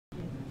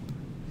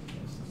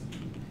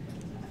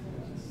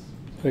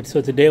All right,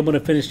 so today I'm going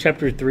to finish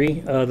chapter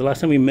 3. The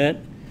last time we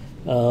met,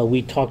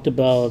 we talked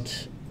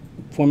about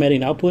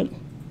formatting output.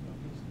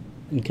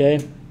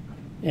 Okay,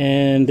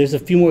 and there's a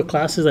few more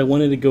classes I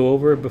wanted to go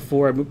over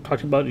before I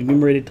talked about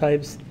enumerated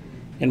types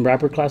and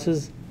wrapper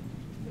classes.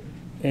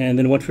 And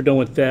then once we're done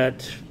with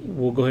that,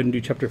 we'll go ahead and do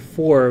chapter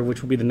 4,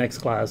 which will be the next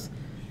class.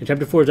 And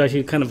chapter 4 is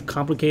actually kind of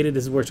complicated.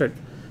 This is where I start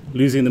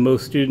losing the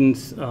most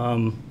students,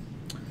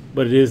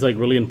 but it is like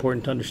really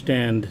important to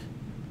understand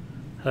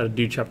how to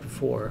do chapter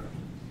 4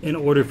 in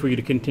order for you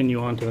to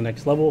continue on to the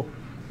next level.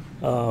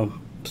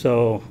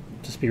 So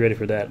just be ready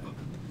for that.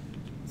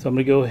 So I'm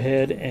going to go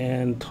ahead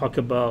and talk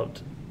about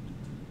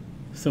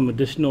some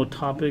additional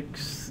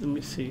topics. Let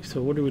me see.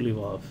 So where do we leave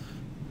off?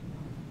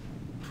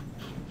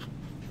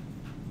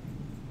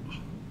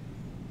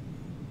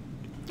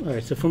 All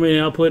right, so formatting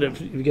output,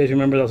 if you guys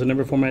remember, that was a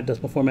number format,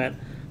 decimal format.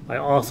 I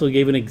also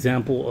gave an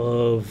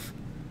example of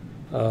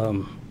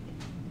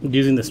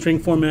using the string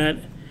format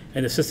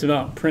and the system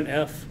out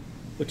printf,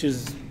 which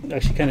is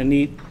actually kind of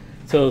neat.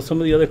 So some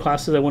of the other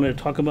classes I wanted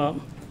to talk about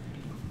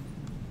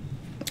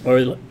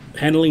are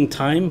handling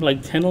time.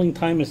 Like handling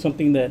time is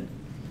something that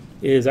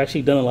is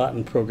actually done a lot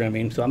in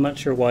programming, so I'm not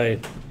sure why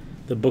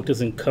the book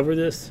doesn't cover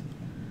this.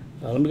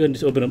 Let me go ahead and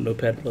just open up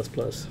Notepad++.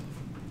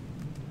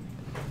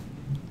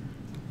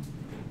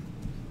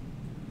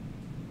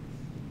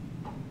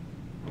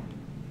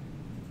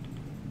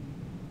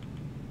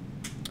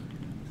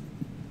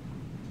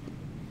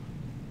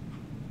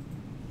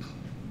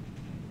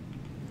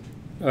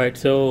 All right,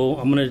 so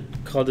I'm going to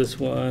call this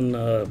one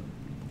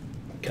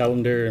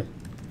calendar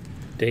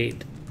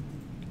date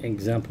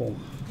example.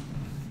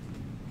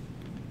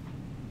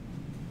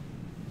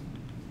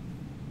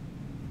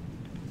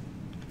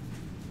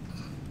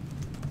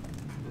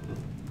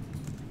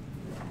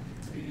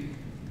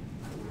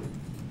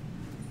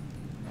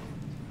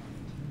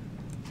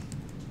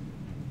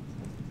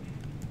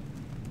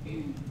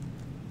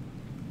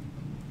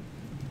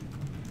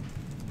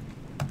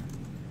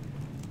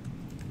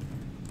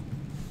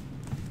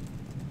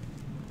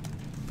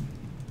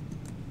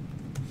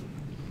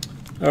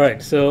 All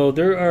right, so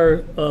there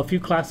are a few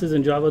classes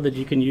in Java that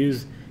you can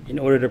use in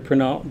order to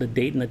print out the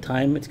date and the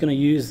time. It's going to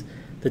use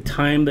the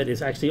time that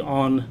is actually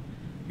on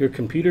your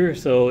computer.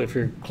 So if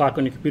your clock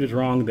on your computer is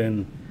wrong,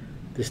 then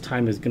this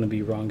time is going to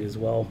be wrong as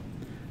well.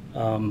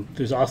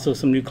 There's also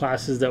some new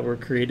classes that were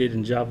created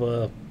in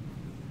Java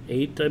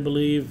 8, I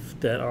believe,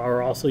 that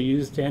are also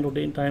used to handle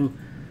date and time.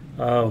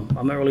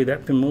 I'm not really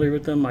that familiar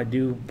with them. I'm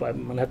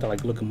going to have to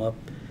like look them up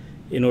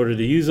in order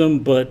to use them,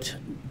 but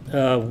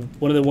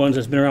one of the ones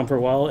that's been around for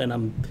a while, and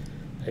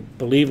I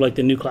believe like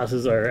the new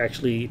classes are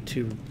actually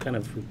to kind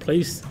of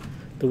replace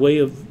the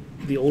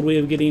old way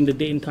of getting the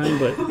date and time.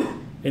 But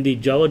in the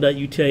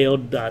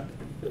java.util the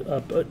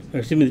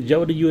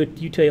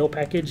java.util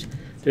package,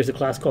 there's a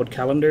class called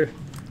calendar.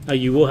 Now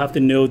you will have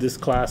to know this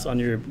class on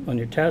your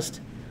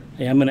test,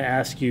 and I'm going to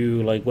ask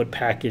you like what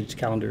package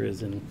calendar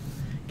is in.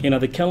 Okay, now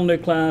the calendar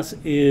class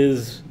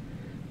is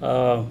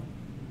what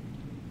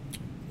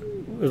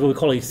we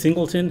call a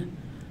singleton.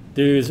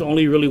 There's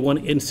only really one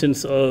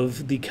instance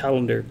of the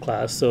calendar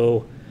class.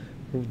 So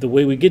the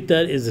way we get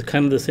that is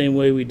kind of the same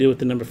way we did with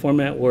the number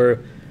format, where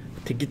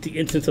to get the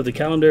instance of the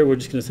calendar, we're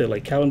just going to say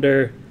like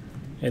calendar,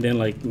 and then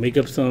like make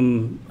up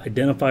some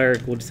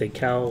identifier. We'll just say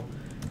cal,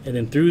 and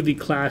then through the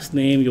class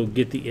name, you'll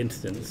get the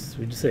instance.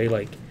 We just say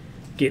like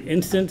get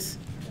instance.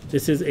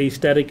 This is a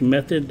static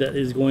method that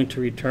is going to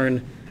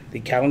return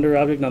the calendar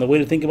object. Now the way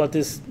to think about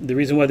this, the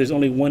reason why there's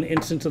only one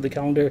instance of the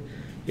calendar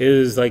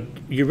is like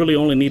you really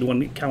only need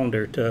one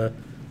calendar to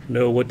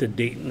know what the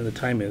date and the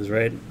time is,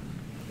 right?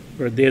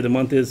 Or the day of the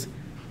month is.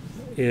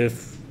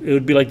 If it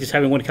would be like just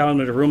having one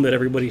calendar in a room that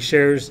everybody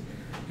shares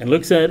and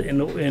looks at,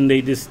 and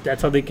they just,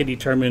 that's how they can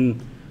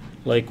determine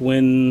like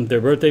when their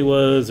birthday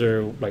was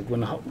or like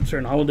when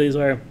certain holidays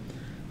are.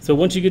 So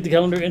once you get the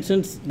calendar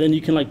instance, then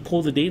you can like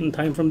pull the date and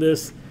time from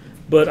this.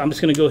 But I'm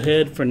just going to go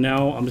ahead for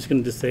now. I'm just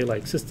going to just say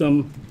like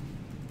system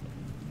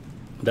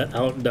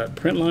that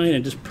print line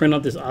and just print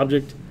out this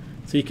object.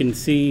 So you can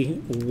see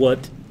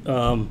what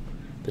the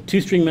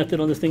toString method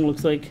on this thing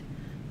looks like.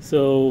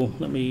 So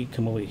let me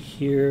come over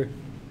here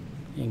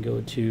and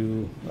go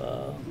to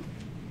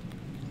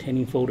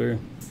containing folder.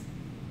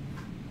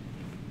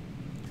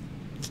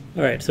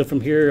 All right, so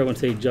from here I want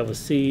to say Java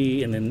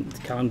C and then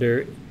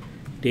calendar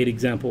date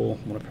example.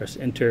 I'm going to press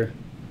enter,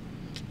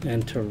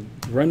 and to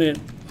run it.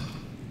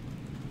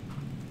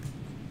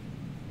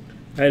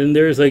 All right, and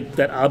there's like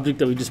that object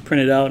that we just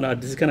printed out. Now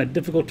this is kind of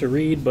difficult to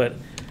read, but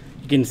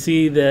you can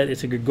see that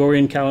it's a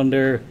Gregorian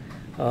calendar.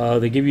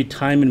 They give you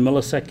time in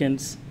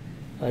milliseconds.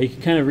 You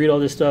can kind of read all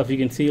this stuff. You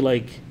can see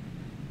like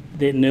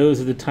it knows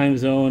that the time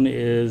zone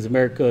is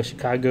America,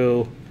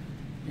 Chicago,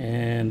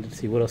 and let's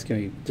see, what else can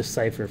we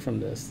decipher from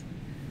this?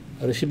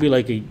 There should be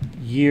like a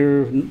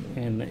year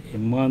and a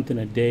month and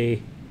a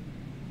day.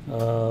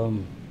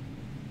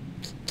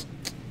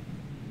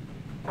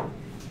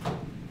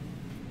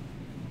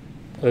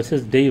 It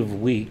says day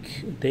of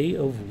week.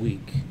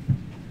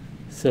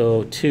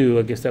 So 2,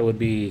 I guess that would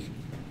be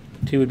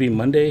 2 would be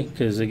Monday,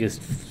 because I guess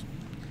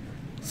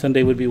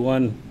Sunday would be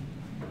 1.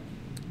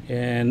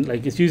 And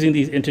like it's using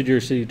these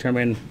integers to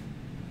determine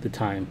the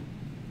time.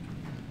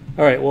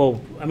 All right,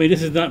 well, I mean,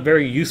 this is not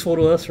very useful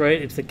to us,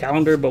 right? It's the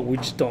calendar, but we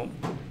just don't,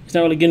 it's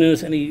not really giving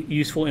us any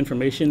useful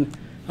information.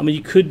 I mean,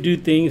 you could do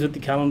things with the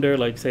calendar,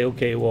 like say,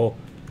 okay, well,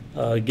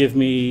 give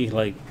me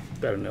like,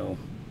 I don't know,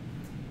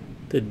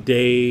 the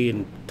day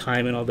and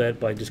time and all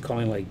that by just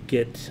calling like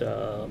get,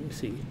 let me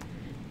see,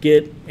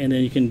 get, and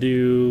then you can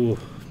do,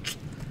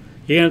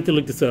 you're gonna have to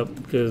look this up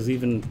because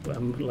even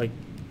I'm like,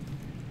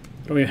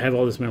 I don't even have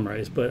all this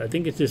memorized, but I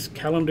think it's just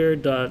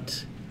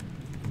calendar.day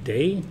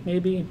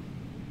maybe.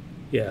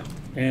 Yeah,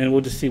 and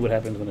we'll just see what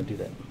happens when I do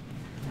that.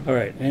 All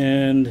right,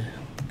 and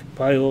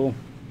compile.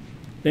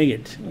 Dang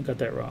it, I got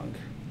that wrong.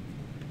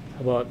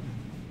 How about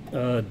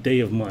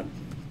day of month?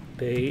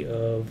 Day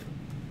of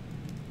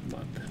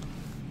month.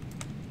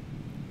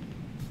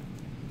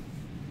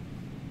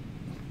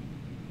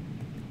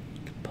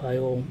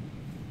 Compile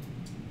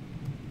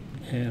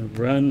and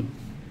run.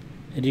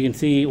 And you can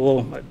see,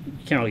 well,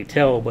 you can't really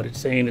tell, but it's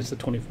saying it's the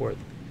 24th.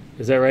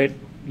 Is that right?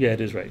 Yeah, it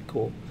is right.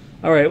 Cool.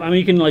 All right, I mean,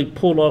 you can like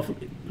pull off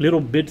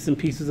little bits and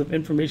pieces of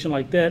information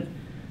like that.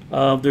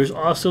 There's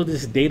also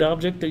this date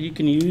object that you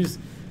can use.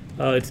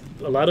 It's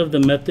a lot of the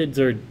methods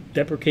are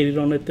deprecated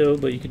on it though,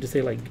 but you could just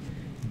say like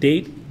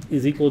date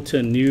is equal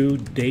to new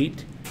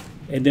date.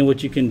 And then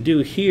what you can do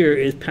here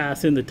is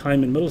pass in the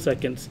time in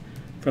milliseconds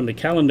from the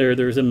calendar.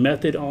 There's a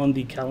method on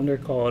the calendar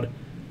called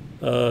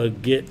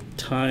get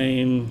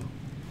time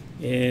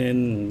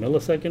in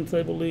milliseconds,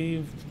 I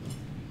believe.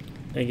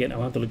 Again,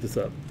 I'll have to look this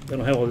up. I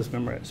don't have all this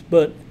memorized,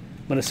 but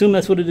I'm gonna assume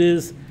that's what it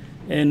is.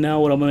 And now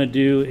what I'm gonna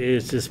do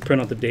is just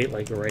print out the date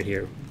like right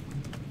here.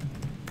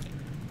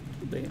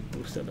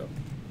 Set up.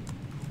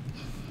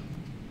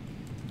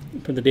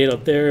 Put the date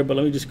up there, but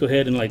let me just go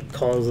ahead and like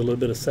cause a little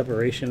bit of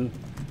separation.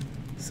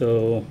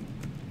 So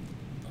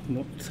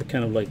it's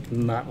kind of like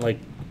not like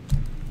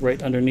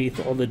right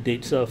underneath all the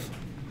date stuff.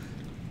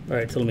 All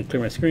right, so let me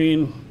clear my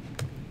screen,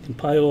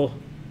 compile.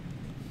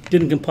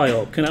 Didn't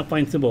compile, cannot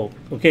find symbol.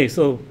 Okay,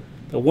 so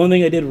the one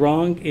thing I did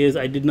wrong is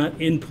I did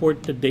not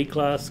import the date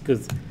class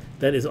because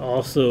that is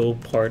also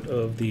part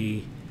of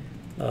the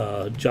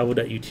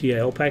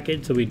java.util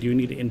package, so we do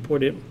need to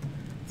import it.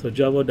 So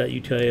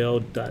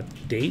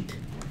java.util.date,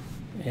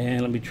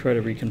 and let me try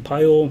to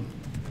recompile.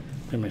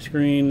 Clear my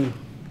screen,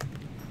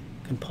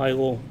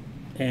 compile,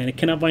 and it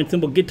cannot find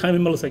symbol get time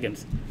in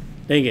milliseconds.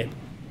 Dang it.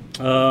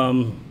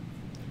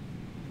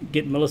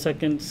 Get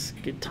milliseconds,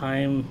 get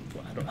time,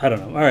 I don't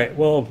know. All right,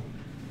 well,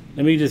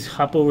 let me just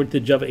hop over to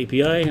Java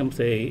API. I'm gonna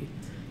say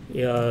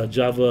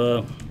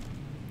Java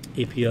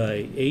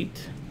API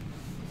 8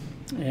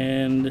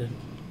 and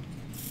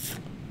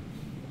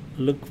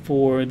look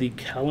for the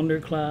calendar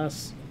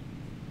class,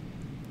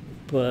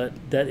 but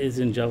that is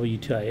in Java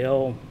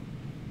util.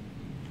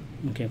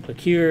 Okay,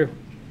 click here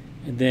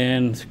and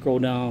then scroll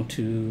down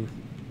to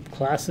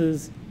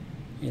classes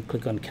and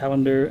click on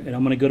calendar, and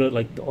I'm gonna go to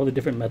like all the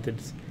different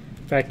methods.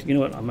 In fact, you know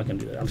what? I'm not gonna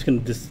do that. I'm just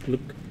gonna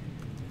look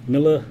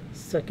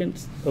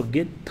milliseconds. Oh,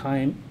 get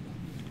time.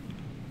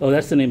 Oh,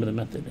 that's the name of the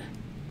method.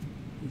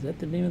 Is that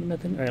the name of the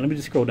method? All right, let me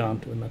just scroll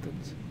down to the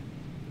methods.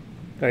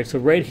 All right, so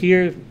right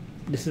here,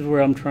 this is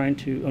where I'm trying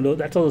to, oh no,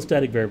 that's all the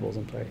static variables,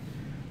 I'm sorry.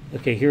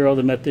 Okay, here are all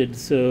the methods.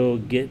 So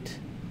get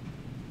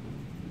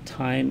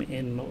time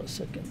in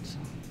milliseconds.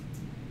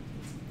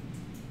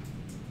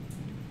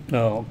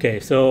 Oh, okay,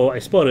 so I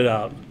spelled it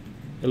out.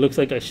 It looks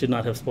like I should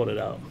not have spelled it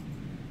out.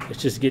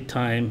 Let's just get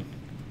time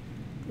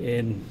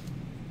in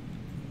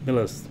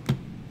millis,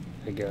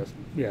 I guess.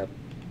 Yeah,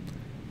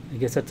 I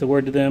guess that's a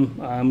word to them.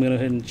 I'm gonna go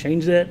ahead and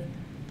change that,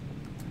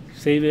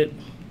 save it,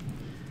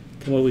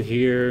 come over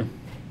here,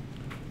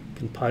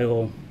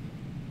 compile,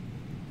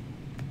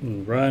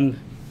 and run.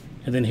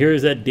 And then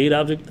here's that date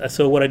object.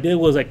 So what I did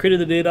was I created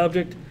the date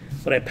object,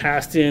 but I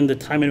passed in the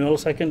time in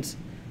milliseconds,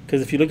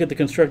 because if you look at the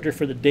constructor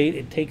for the date,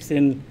 it takes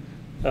in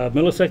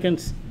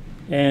milliseconds,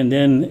 and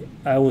then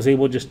I was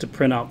able just to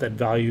print out that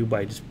value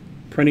by just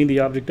printing the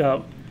object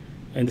out,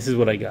 and this is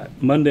what I got.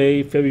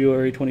 Monday,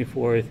 February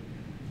 24th.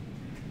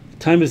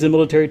 Time is in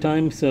military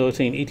time, so it's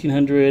saying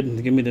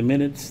 1800, give me the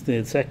minutes,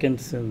 the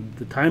seconds, and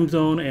the time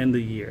zone, and the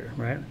year,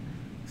 right?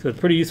 So it's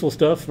pretty useful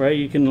stuff, right?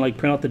 You can like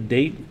print out the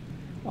date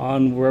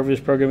on wherever this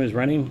program is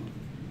running.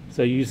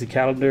 So you use the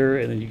calendar,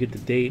 and then you get the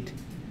date.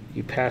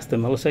 You pass the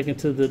millisecond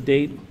to the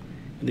date,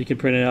 and you can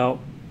print it out.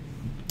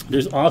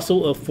 There's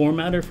also a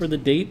formatter for the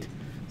date.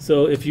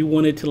 So if you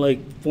wanted to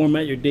like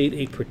format your date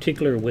a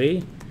particular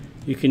way,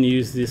 you can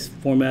use this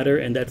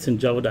formatter, and that's in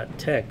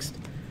java.text.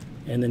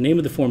 And the name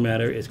of the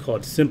formatter is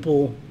called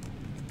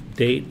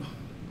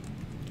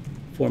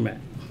SimpleDateFormat.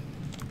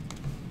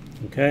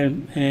 Okay,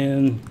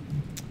 and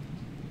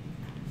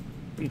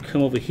you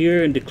come over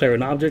here and declare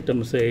an object. I'm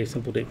gonna say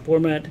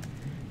SimpleDateFormat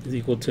is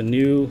equal to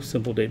new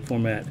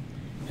SimpleDateFormat.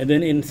 And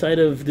then inside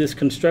of this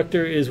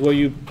constructor is where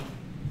you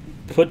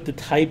put the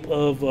type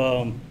of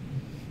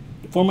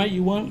format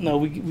you want. Now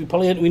we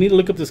need to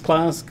look up this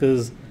class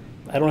because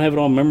I don't have it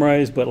all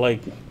memorized, but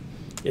like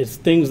it's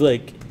things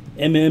like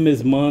MM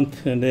is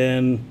month, and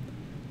then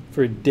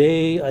For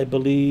day, I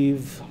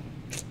believe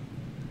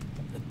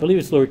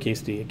it's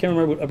lowercase d. I can't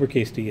remember what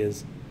uppercase d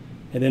is.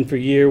 And then for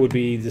year would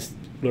be just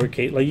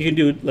lowercase. Like you can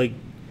do it like,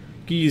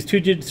 you can use 2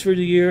 digits for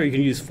the year, or you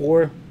can use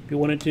 4 if you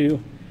wanted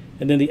to.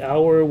 And then the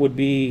hour would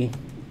be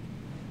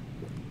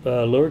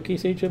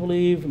lowercase h, I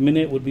believe.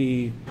 Minute would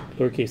be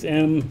lowercase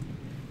m.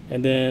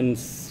 And then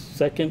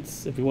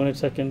seconds, if you wanted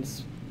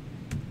seconds,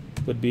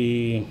 would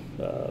be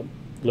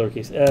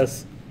lowercase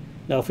s.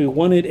 Now, if we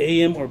wanted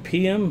AM or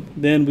PM,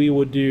 then we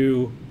would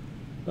do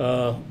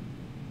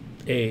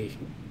A.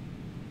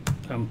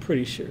 I'm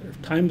pretty sure.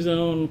 Time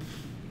zone,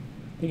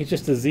 I think it's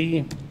just a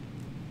Z.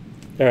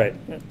 All right,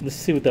 let's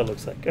see what that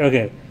looks like.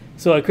 Okay,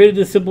 so I created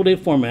this simple date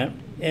format,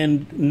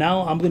 and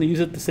now I'm going to use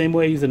it the same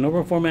way I use the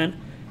number format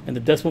and the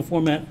decimal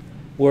format,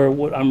 where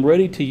when I'm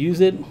ready to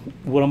use it,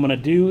 what I'm going to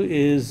do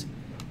is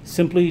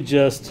simply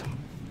just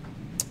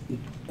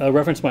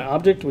reference my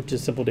object, which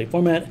is simple date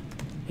format,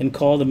 and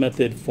call the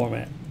method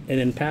format, and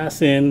then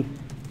pass in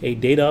a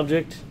date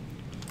object,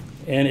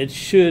 and it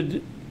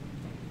should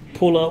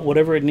pull out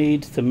whatever it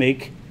needs to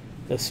make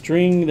a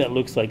string that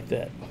looks like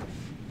that.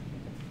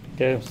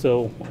 Okay,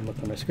 so I'm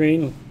looking at my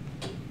screen,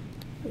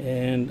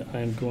 and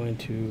I'm going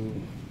to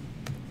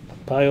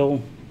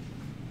compile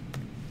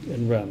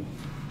and run.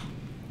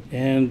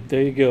 And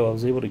there you go, I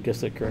was able to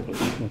guess that correctly.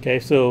 Okay,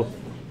 so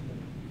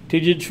 2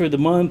 digits for the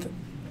month,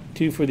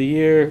 2 for the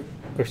year,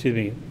 or excuse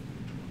me,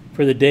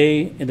 for the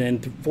day, and then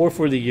 4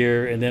 for the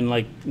year, and then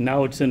like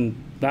now it's in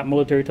not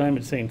military time,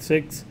 it's saying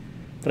 6.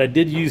 But I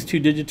did use 2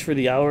 digits for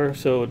the hour,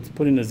 so it's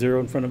putting a 0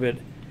 in front of it.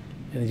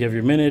 And then you have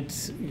your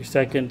minutes, your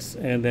seconds,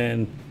 and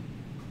then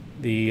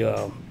the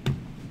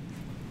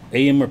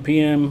AM or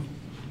PM,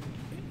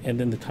 and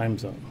then the time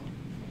zone.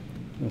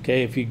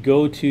 Okay, if you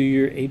go to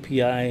your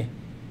API,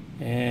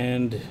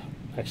 and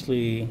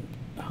actually,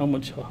 how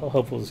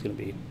helpful is this going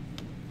to be?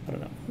 I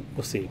don't know.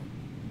 We'll see.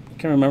 I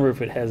can't remember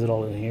if it has it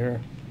all in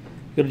here.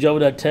 Go to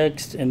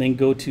java.text and then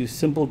go to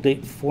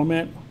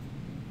SimpleDateFormat.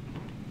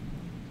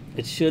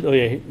 It should, oh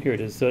yeah, here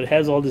it is. So it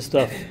has all this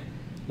stuff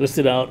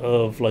listed out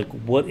of like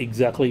what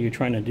exactly you're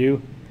trying to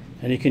do.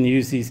 And you can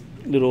use these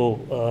little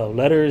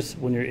letters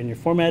when you're in your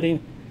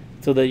formatting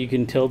so that you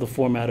can tell the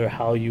formatter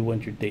how you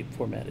want your date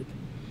formatted.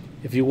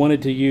 If you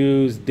wanted to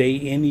use day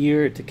in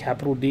year, it's a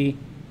capital D,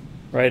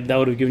 right? That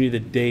would have given you the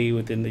day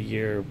within the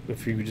year.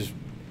 If you just,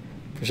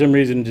 for some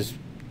reason, just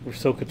were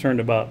so concerned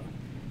about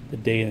the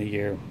day in the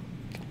year.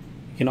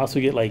 You can also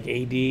get like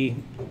AD,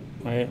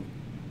 right?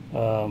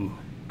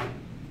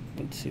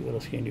 Let's see, what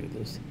else can you do with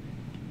this?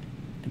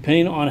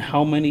 Depending on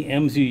how many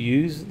M's you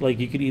use, like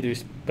you could either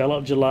spell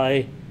out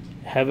July,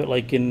 have it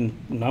like in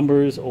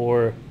numbers,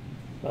 or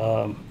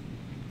have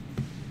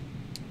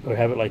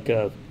it like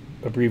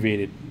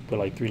abbreviated with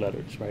like 3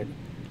 letters, right?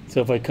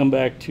 So if I come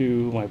back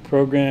to my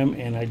program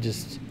and I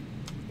just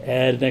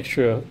add an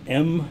extra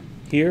M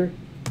here,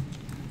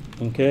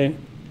 okay,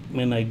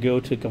 and I go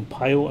to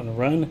compile and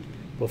run,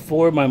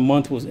 before my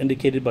month was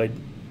indicated by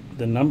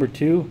the number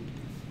 2,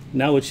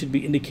 now it should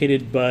be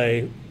indicated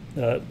by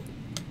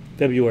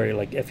February,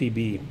 like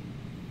FEB,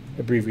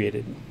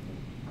 abbreviated.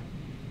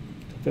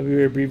 So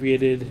February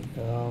abbreviated,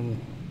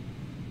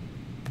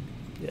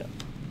 yeah.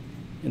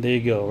 And there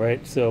you go,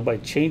 right? So by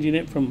changing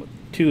it from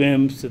 2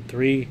 M's to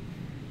 3,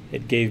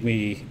 it gave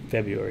me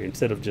February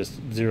instead of just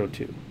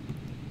 02.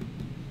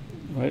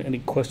 All right, any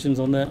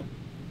questions on that?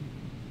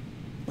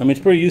 I mean,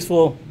 it's pretty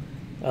useful.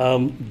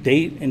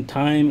 Date and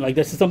time, like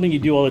that's something you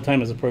do all the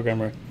time as a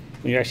programmer.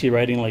 When you're actually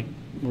writing like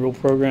real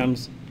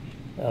programs,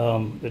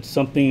 it's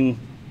something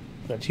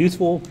that's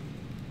useful.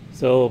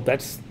 So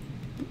that's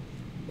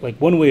like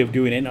one way of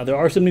doing it. Now there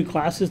are some new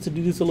classes to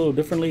do this a little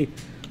differently.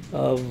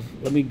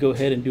 Let me go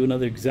ahead and do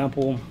another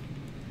example.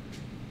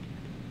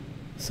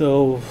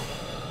 So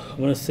I'm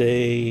going to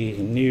say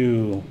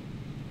new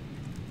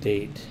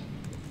date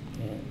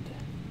and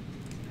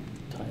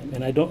time,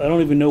 and I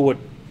don't even know what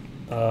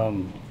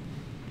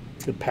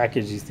the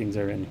package these things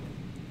are in.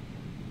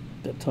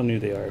 That's how new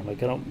they are.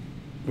 Like I don't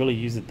really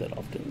use it that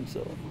often. So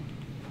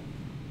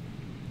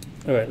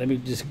all right, let me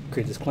just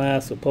create this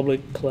class. So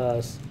public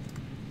class,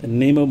 the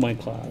name of my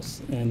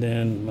class, and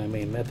then my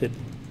main method.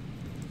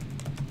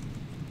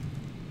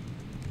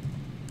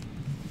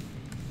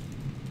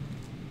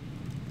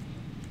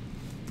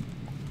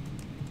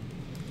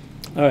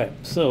 All right,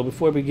 so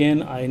before I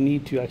begin, I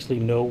need to actually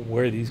know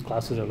where these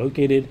classes are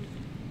located.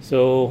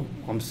 So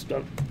I'm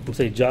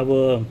say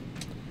Java,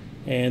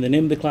 and the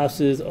name of the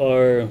classes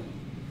are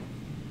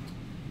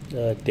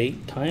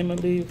date time, I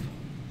believe.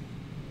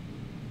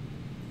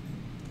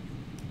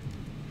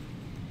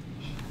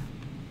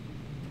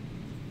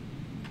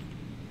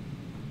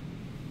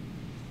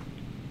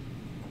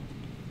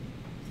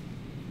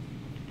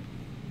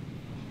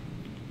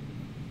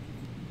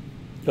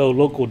 Oh,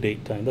 local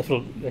date time. That's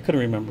what I couldn't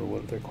remember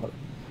what they're called.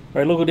 All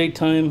right, local date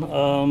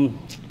time.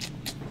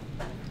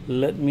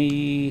 Let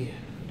me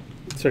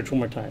search one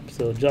more time.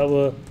 So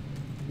Java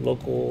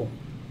local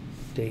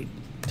date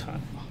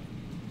time.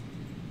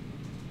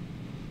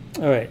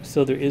 All right,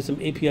 so there is some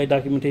API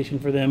documentation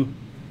for them.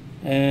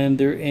 and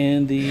they're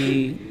in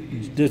the,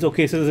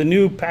 okay, so there's a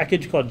new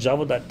package called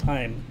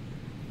java.time,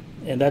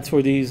 and that's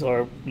where these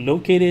are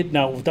located.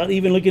 Now, without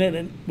even looking at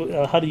it,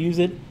 how to use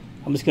it,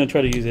 I'm just going to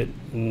try to use it,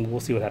 and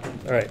we'll see what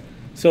happens. All right,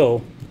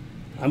 so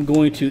I'm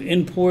going to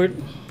import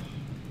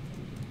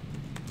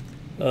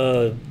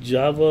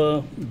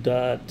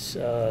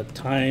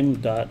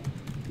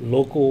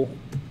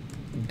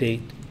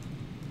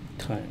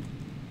java.time.LocalDateTime.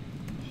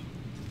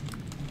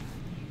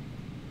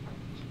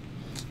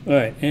 All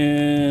right,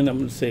 and I'm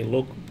going to say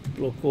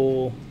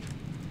local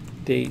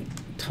date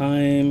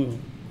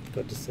time.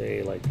 Got to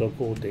say like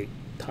local date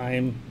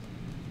time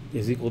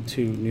is equal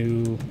to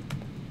new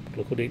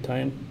local date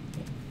time.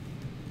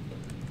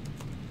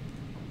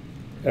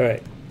 All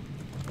right.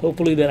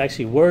 Hopefully that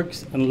actually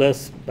works,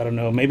 unless, I don't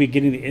know, maybe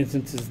getting the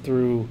instances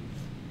through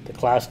the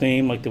class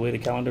name, like the way the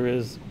calendar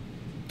is.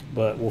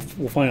 But we'll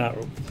find out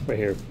right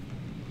here.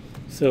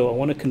 So I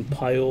want to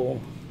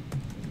compile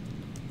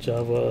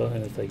Java,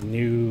 and it's like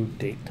new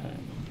date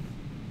time.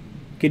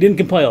 Okay, it didn't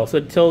compile, so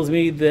it tells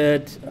me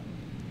that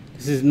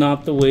this is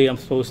not the way I'm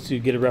supposed to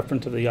get a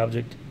reference to the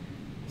object.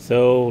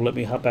 So let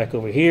me hop back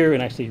over here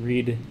and actually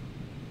read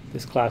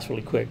this class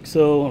really quick.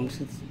 So I'm just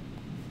going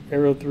to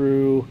arrow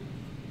through.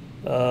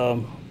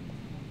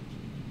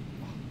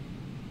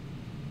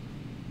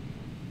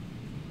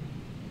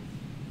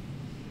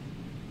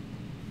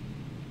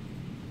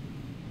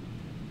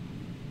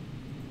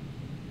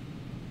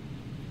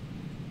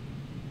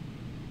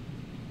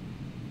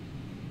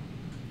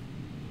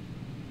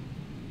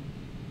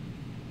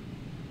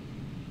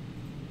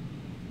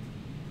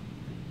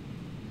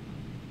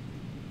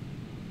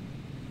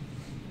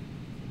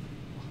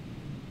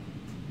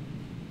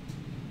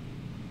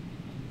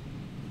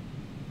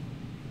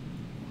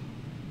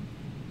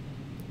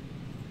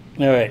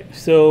 All right,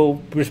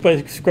 so we're just by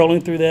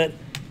scrolling through that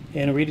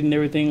and reading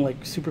everything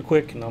like super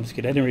quick. No, I'm just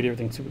kidding. I didn't read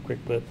everything super quick,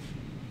 but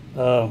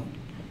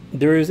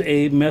there is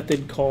a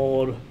method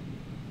called,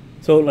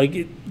 so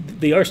like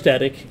they are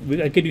static.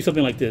 I could do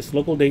something like this: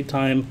 local date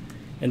time,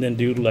 and then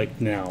do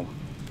like now,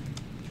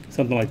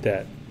 something like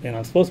that. And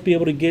I'm supposed to be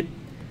able to get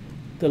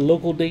the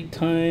local date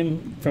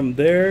time from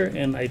there,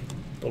 and I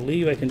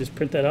believe I can just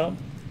print that out.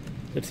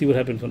 Let's see what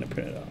happens when I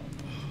print it out.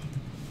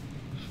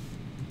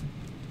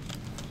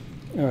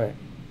 All right.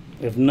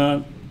 If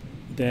not,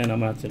 then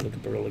I'm going to have to look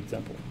up a real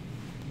example.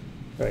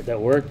 All right,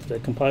 that worked.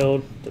 That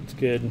compiled. That's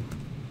good.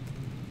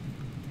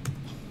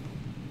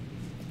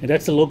 And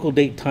that's the local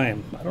date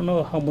time. I don't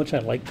know how much I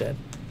like that.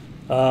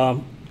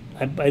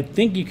 I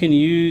think you can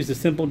use the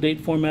simple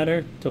date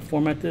formatter to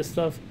format this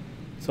stuff.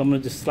 So I'm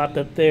going to just slap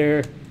that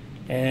there.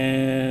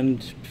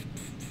 And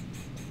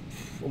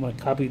I'm going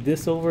to copy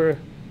this over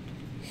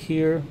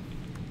here.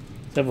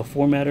 So I have a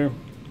formatter.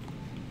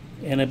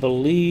 And I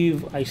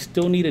believe I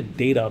still need a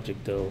date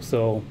object though.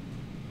 So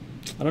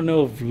I don't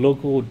know if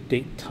local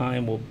date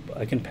time will,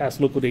 I can pass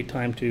local date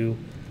time to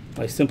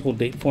my simple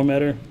date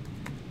formatter,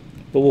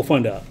 but we'll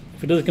find out.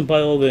 If it doesn't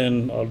compile,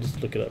 then I'll just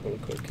look it up really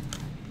quick.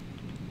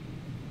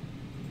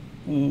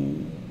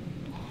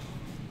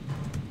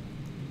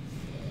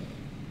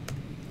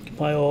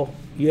 Compile,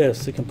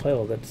 yes, it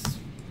compiled. That's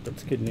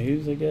good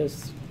news, I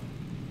guess.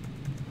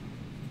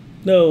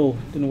 No,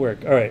 didn't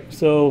work. All right,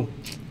 so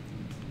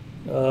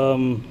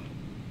let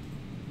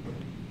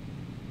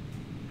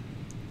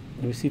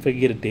me see if I can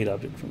get a date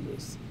object from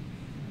this.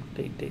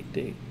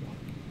 Date.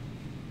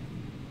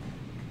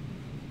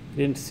 I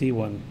didn't see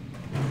one.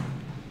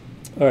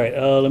 All right,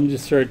 let me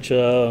just search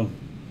Java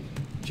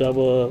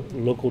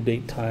local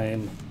date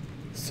time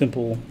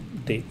simple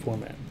date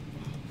format.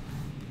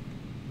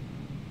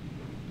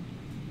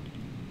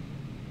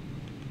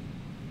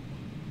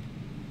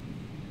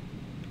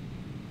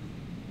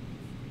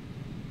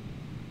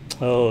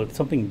 Oh, it's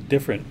something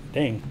different.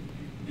 Dang.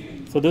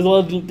 So there's a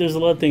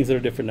lot of things that are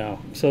different now.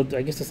 So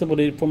I guess the simple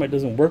date format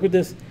doesn't work with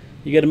this.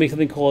 You got to make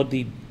something called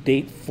the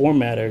date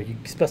formatter. You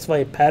specify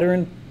a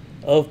pattern,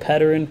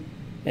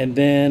 and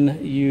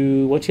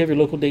then once you have your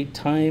local date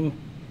time,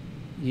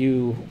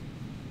 you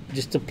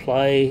just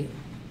apply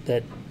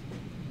that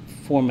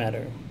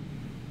formatter.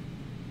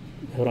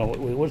 Hold on,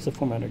 wait, where does the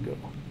formatter go?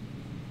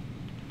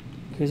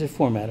 Here's your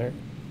formatter.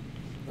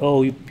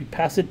 Oh, you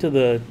pass it to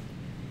the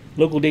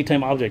local date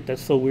time object.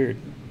 That's so weird.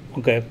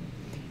 Okay.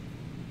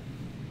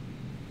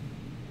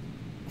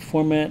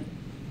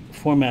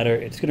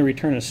 Formatter, it's going to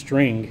return a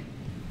string.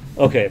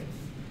 Okay,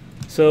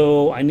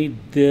 so I need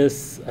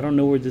this. I don't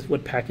know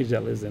what package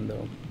that is in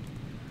though.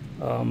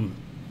 Let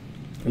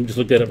me just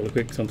look that up real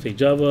quick. So I'm going to say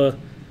Java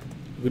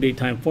date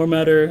time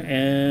formatter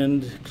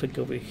and click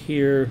over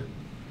here.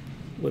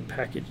 What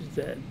package is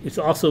that? It's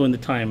also in the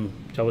time,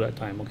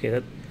 java.time. Okay,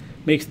 that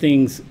makes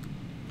things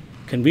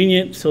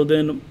convenient. So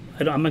then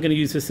I'm not going to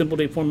use this simple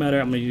date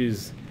formatter. I'm going to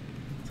use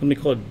something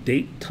called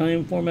date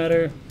time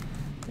formatter.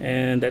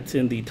 And that's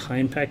in the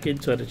time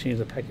package, so I had to change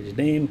the package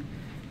name.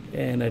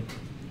 And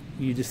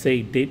you just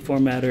say date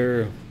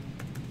formatter,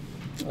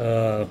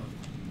 I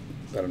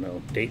don't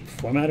know, date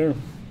formatter.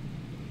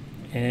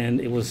 And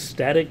it was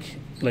static,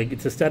 like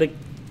it's a static,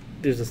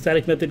 there's a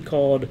static method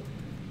called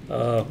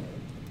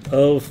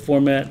of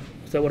format.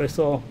 Is that what I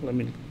saw? Let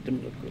me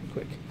look real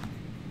quick.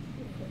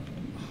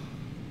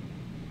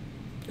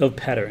 Of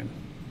pattern.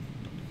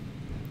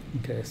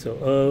 Okay, so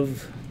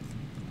of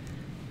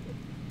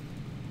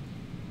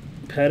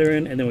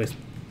pattern, and then we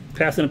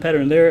pass in a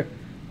pattern there.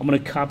 I'm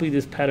going to copy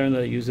this pattern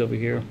that I used over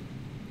here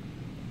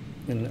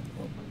and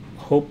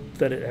hope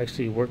that it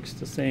actually works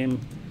the same.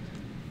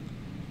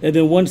 And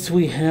then once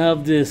we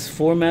have this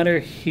formatter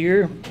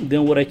here,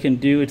 then what I can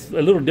do, it's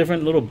a little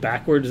different, a little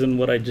backwards than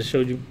what I just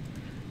showed you,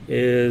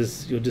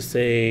 is you'll just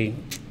say,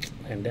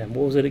 and then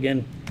what was it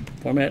again?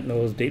 Format? No,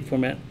 it was date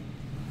format.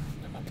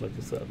 I have to look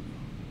this up.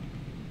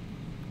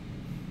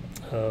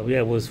 Yeah,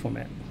 it was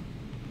format.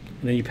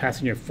 And then you pass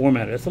in your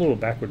formatter. That's a little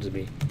backwards to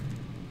me,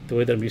 the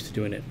way that I'm used to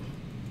doing it.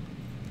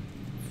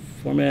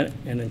 Format,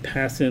 and then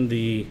pass in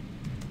the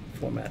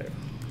formatter.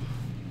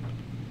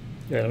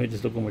 Yeah, let me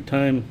just look one more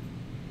time.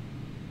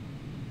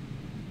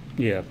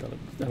 Yeah,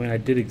 I mean, I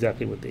did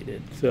exactly what they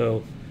did.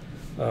 So,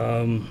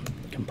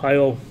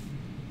 compile.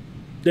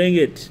 Dang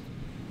it.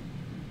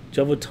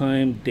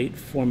 LocalTime date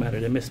formatter.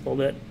 Did I misspell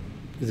that?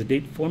 Is it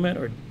date format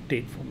or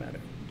date formatter?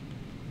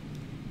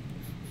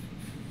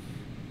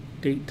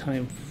 Date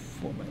time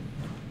format.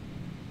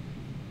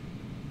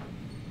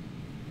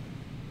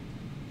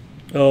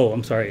 Oh,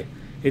 I'm sorry.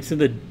 It's in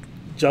the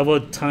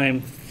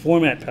LocalTime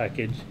format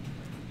package.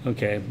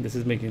 Okay, this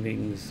is making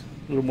things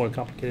a little more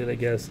complicated, I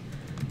guess.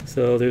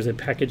 So there's a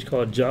package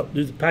called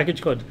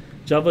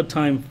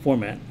LocalTime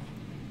format.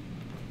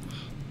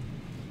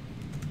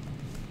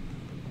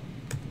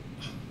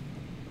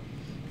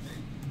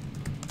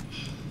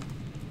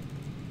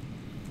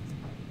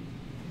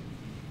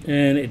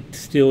 And it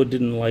still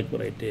didn't like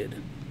what I did.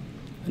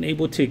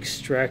 Unable to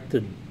extract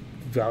the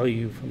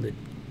value from the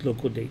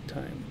local date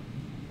time.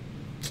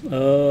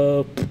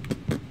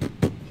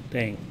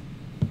 Dang.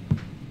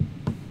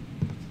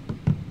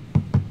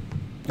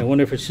 I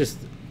wonder if it's just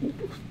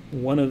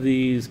one of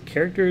these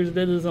characters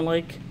that doesn't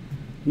like.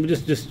 Let me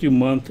just do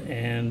month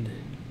and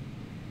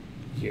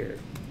year.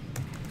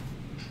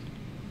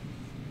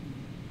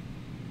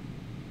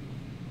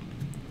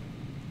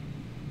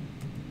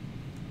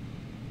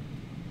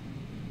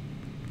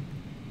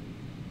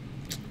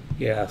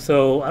 Yeah,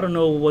 so I don't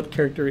know what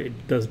character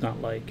it does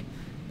not like,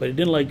 but it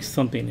didn't like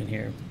something in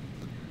here.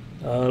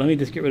 Let me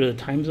just get rid of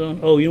the time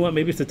zone. Oh, you know what?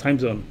 Maybe it's the time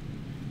zone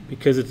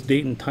because it's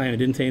date and time. It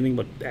didn't say anything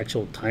about the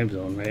actual time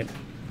zone, right?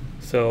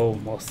 So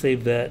I'll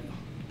save that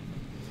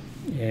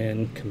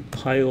and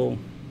compile.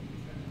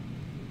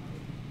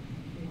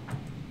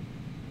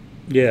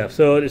 Yeah,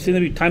 so it seemed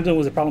to be time zone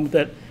was a problem with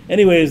that.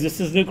 Anyways, this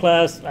is a new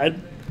class.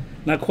 I'm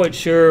not quite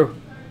sure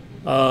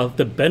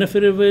the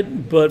benefit of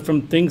it, but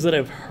from things that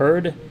I've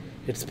heard,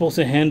 it's supposed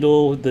to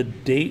handle the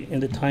date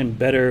and the time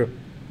better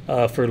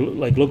for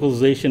like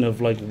localization of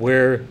like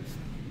where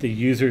the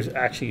user's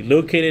actually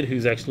located,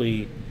 who's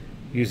actually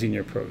using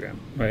your program,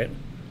 right?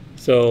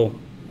 So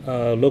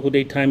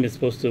LocalDateTime is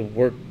supposed to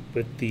work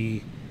with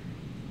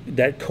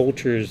that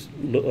culture's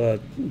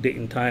date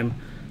and time.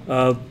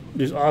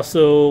 There's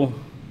also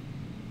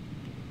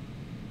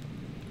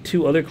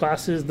 2 other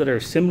classes that are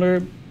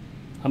similar.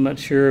 I'm not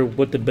sure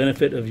what the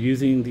benefit of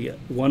using the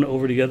one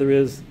over the other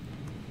is,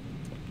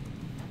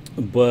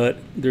 but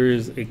there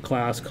is a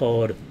class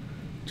called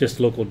just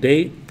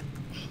LocalDate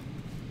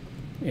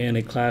and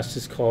a class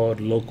just called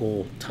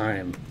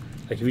LocalTime.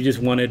 Like if you just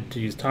wanted to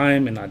use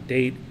time and not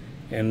date,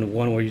 and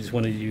one where you just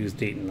wanted to use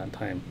date and not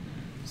time.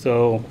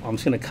 So I'm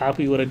just going to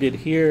copy what I did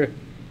here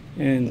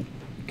and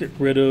get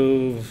rid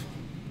of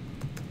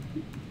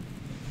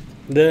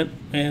that,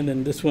 and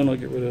then this one I'll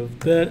get rid of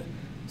that.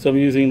 So I'm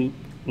using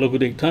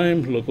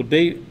LocalDateTime,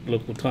 LocalDate,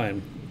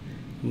 LocalTime.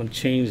 I'm going to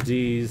change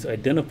these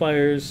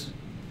identifiers.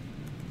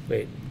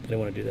 Wait, I don't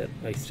want to do that.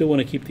 I still want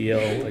to keep the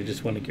L. I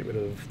just want to get rid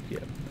of, yeah,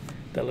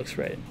 that looks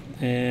right.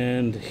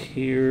 And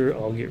here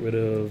I'll get rid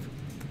of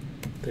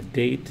the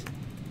date.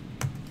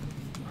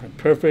 All right,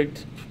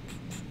 perfect.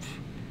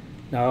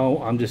 Now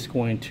I'm just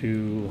going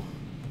to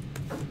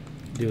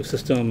do a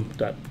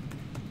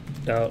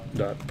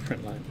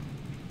system.out.println.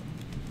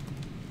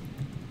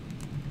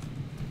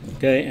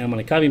 Okay, and I'm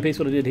going to copy and paste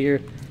what I did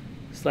here.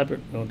 Slap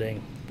it. Oh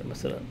dang, I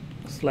messed it up.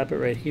 Slap it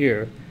right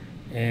here,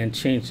 and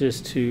change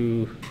this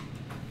to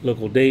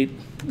LocalDate.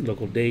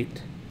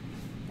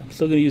 I'm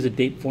still going to use a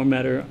date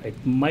formatter. I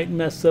might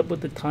mess up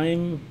with the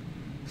time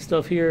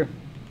stuff here,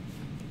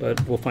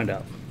 but we'll find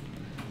out.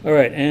 All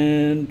right,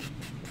 and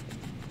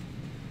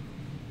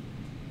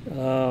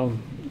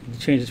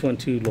change this one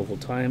to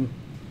LocalTime.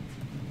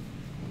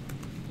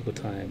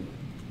 LocalTime.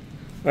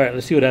 All right,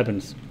 let's see what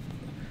happens.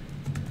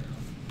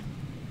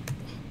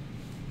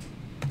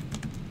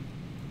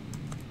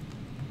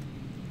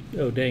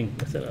 Oh dang,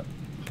 messed that up.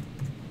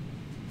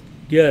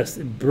 Yes,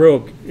 it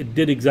broke. It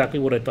did exactly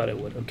what I thought it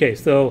would. Okay,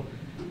 so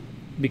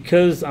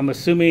because I'm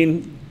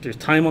assuming there's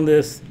time on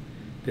this,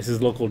 this is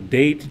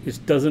LocalDate.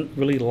 It doesn't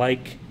really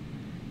like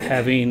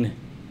having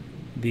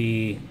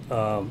the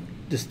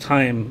this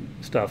time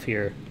stuff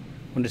here.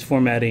 I'm just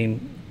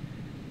formatting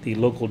the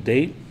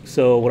LocalDate.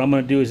 So what I'm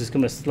going to do is just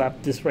going to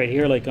slap this right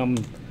here like I'm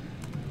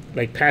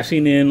like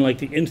passing in like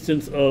the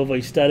instance of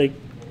a static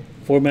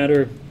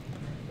formatter,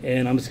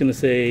 and I'm just going to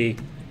say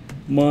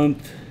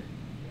month,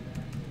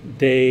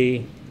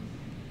 day,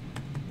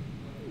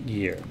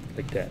 year,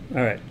 like that.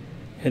 All right.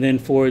 And then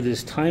for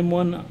this time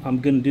one, I'm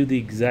going to do the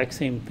exact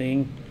same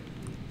thing.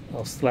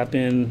 I'll slap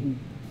in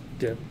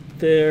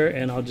there,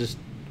 and I'll just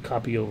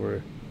copy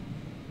over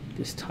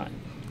this time.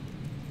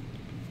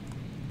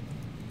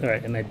 All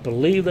right, and I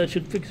believe that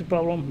should fix the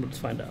problem. Let's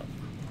find out.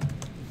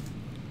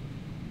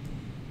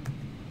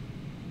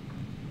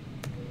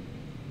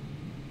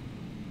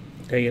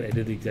 Dang it, I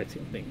did the exact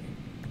same thing.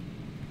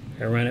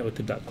 I ran it with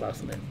the dot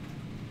class in it.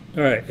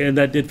 All right, and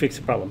that did fix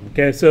the problem.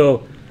 Okay,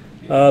 so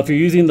if you're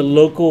using the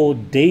local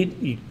date,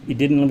 you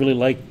didn't really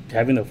like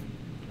having the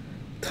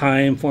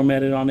time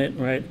formatted on it,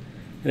 right?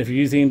 And if you're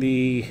using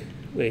the,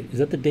 wait, is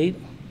that the date?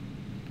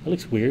 That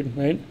looks weird,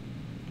 right?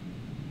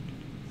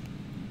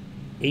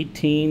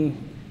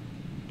 18,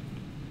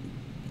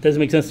 doesn't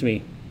make sense to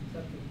me.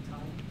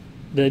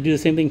 Did I do the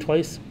same thing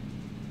twice?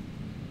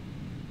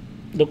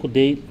 Local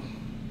date.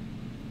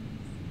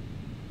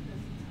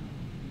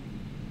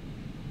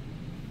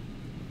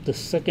 The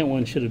second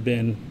one should have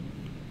been,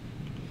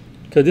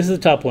 because this is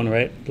the top one,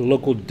 right? The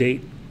local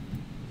date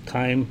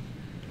time.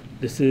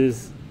 This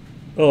is,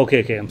 oh,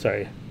 okay, I'm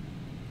sorry.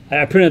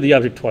 I printed the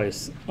object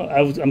twice.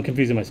 I'm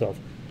confusing myself.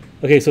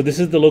 Okay, so this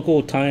is the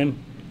local time,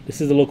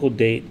 this is the local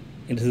date,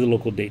 and this is the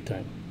local date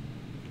time.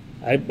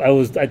 I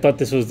thought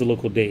this was the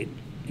local date,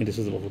 and this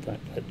was the local time.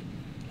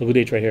 Local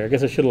date's right here. I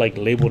guess I should have like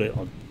labeled it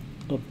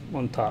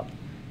on top.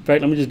 In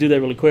fact, let me just do that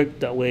really quick.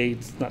 That way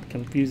it's not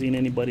confusing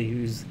anybody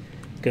who's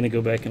gonna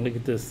go back and look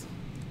at this.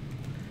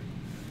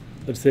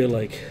 Let's say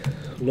like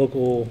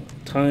local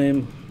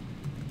time,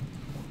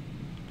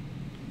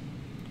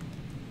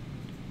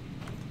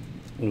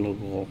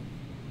 local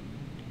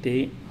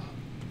date,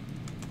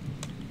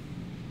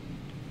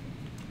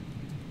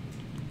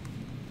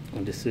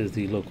 and this is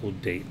the local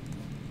date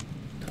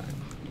time.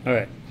 All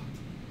right,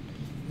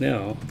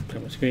 now clear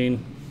my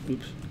screen.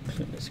 Oops,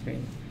 clear my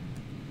screen.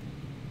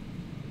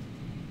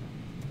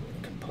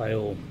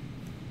 Compile,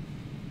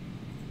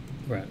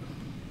 run.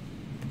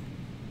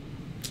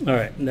 All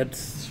right, and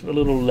that's a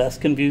little less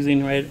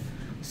confusing, right?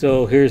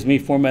 So here's me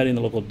formatting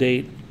the local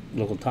date,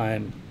 local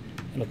time,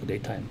 and local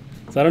date time.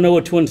 So I don't know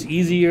which one's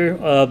easier.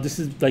 This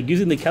is like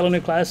using the calendar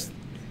class.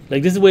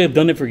 Like this is the way I've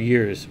done it for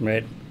years,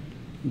 right?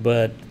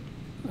 But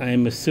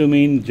I'm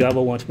assuming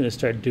Java wants me to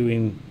start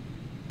doing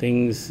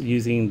things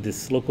using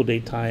this local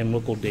date time,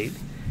 local date,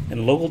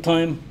 and local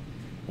time.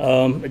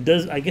 It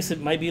does. I guess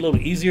it might be a little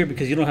easier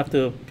because you don't have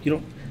to. You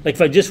don't like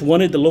if I just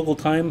wanted the local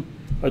time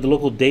or the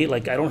local date,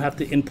 like I don't have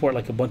to import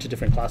like a bunch of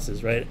different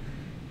classes, right?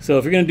 So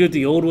if you're gonna do it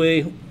the old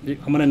way,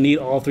 I'm gonna need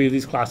all three of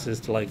these classes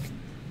to like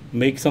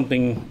make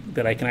something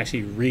that I can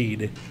actually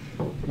read,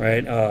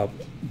 right?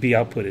 Be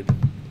outputted.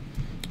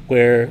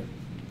 Where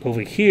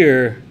over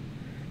here,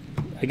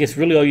 I guess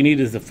really all you need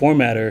is the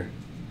formatter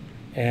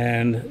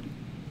and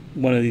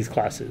one of these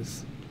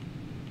classes.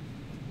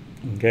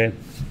 Okay.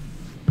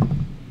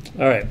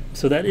 All right,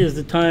 so that is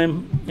the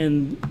time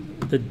and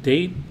the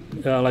date.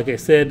 Like I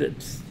said,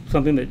 it's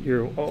something that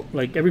you're all,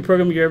 like every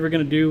program you're ever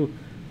going to do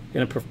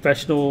in a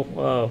professionally,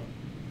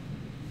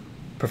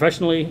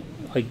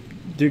 like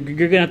you're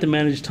going to have to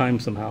manage time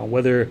somehow,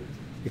 whether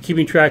you're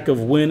keeping track of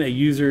when a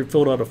user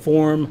filled out a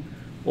form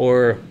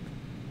or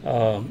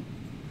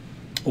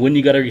when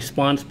you got a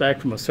response back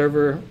from a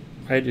server,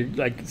 right?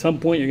 Like at some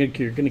point you're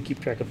going to keep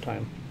track of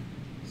time.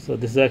 So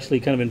this is actually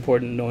kind of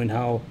important, knowing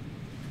how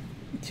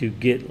to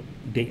get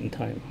date and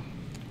time.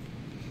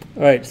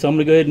 All right, so I'm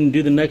going to go ahead and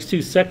do the next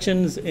two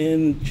sections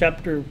in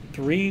chapter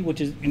 3, which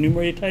is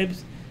enumerated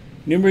types.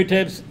 Enumerated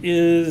types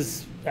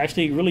is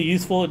actually really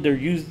useful. They're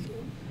used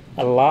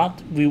a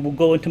lot. We will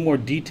go into more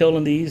detail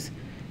on these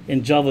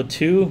in Java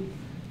 2.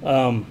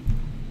 I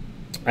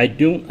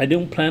do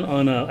not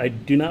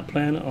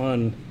plan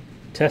on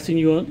testing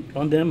you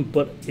on them,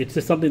 but it's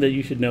just something that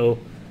you should know.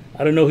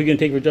 I don't know who you're going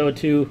to take for Java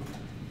 2.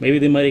 Maybe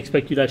they might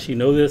expect you to actually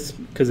know this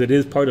because it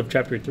is part of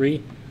chapter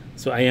 3.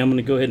 So I am going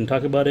to go ahead and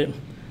talk about it. I'm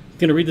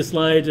going to read the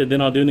slides and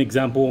then I'll do an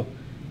example.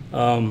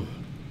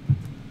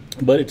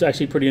 But it's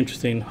actually pretty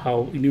interesting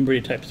how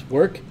enumerated types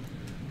work.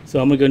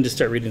 So I'm going to go and just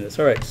start reading this.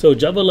 All right, so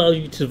Java allows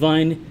you to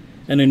define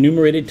an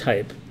enumerated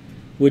type,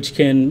 which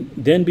can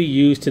then be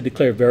used to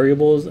declare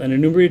variables. An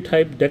enumerated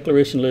type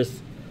declaration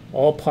lists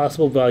all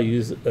possible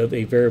values of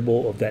a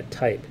variable of that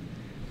type.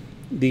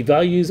 The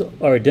values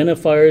are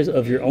identifiers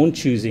of your own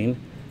choosing.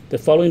 The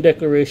following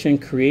declaration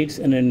creates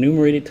an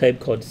enumerated type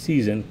called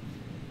season.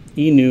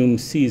 Enum,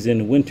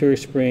 season, winter,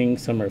 spring,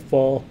 summer,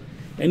 fall.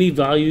 Any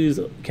values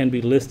can be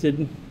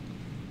listed.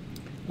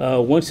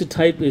 Once the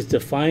type is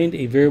defined,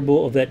 a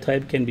variable of that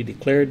type can be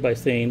declared by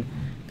saying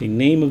the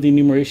name of the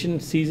enumeration,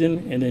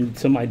 season, and then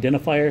some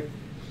identifier.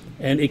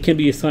 And it can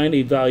be assigned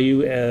a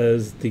value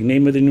as the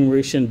name of the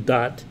enumeration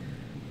dot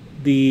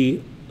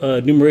the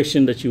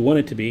enumeration that you want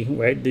it to be,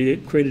 right? They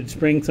created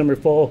spring, summer,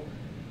 fall,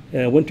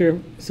 winter.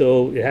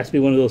 So it has to be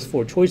one of those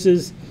 4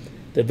 choices.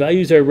 The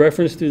values are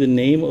referenced through the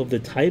name of the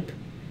type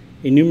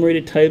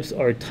Enumerated types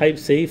are type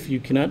safe. You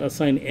cannot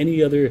assign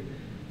any other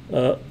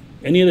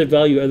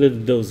value other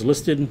than those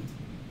listed.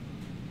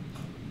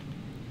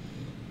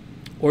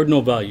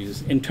 Ordinal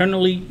values.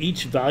 Internally,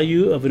 each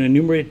value of an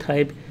enumerated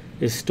type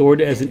is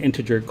stored as an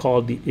integer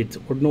called its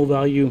ordinal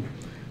value.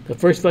 The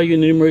first value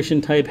in the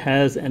enumeration type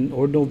has an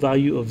ordinal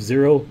value of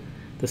 0,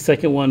 the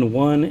second one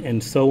 1,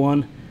 and so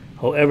on.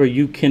 However,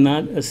 you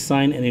cannot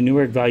assign an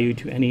enumeric value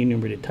to any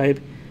enumerated type,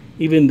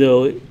 even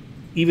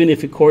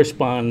if it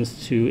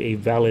corresponds to a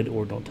valid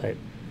ordinal type.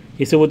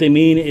 Okay, so what they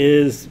mean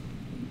is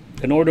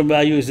an ordinal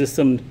value is just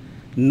some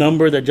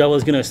number that Java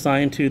is going to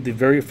assign to the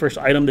very first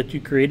item that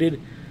you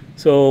created.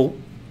 So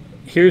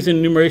here's an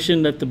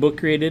enumeration that the book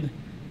created.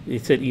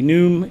 It said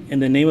enum,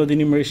 and the name of the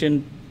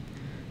enumeration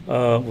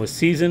was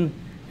season,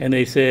 and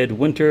they said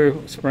winter,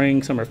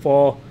 spring, summer,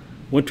 fall.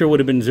 Winter would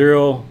have been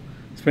 0,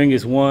 spring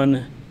is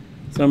 1,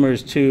 summer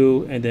is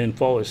 2, and then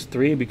fall is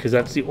 3, because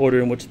that's the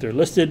order in which they're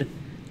listed.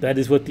 That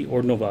is what the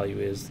ordinal value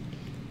is.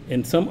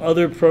 In some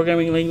other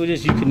programming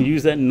languages, you can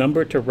use that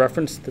number to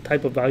reference the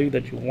type of value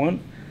that you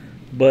want,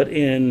 but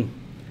in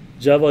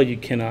Java, you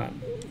cannot.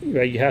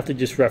 Right? You have to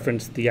just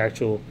reference the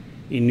actual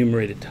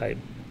enumerated type.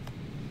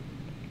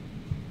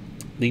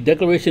 The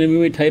declaration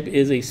enumerated type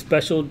is a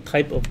special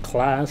type of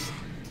class,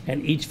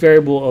 and each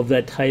variable of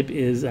that type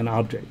is an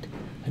object.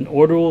 An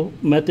ordinal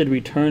method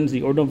returns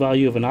the ordinal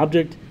value of an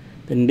object.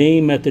 The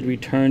name method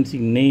returns the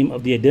name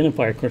of the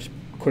identifier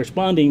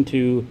corresponding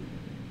to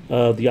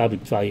the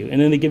object value. And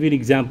then they give you an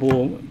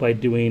example by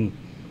doing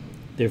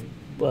their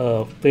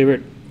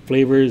favorite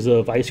flavors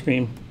of ice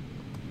cream,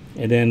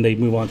 and then they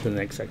move on to the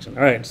next section.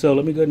 All right, so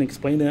let me go ahead and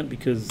explain that,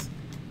 because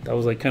that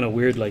was like kind of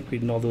weird, like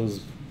reading all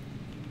those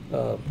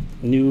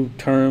new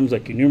terms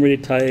like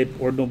enumerated type,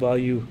 ordinal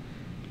value.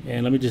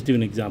 And let me just do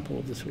an example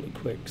of this really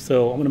quick.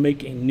 So I'm going to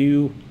make a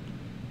new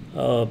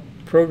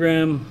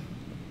program,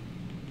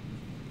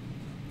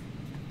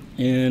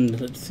 and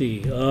let's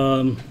see,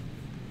 I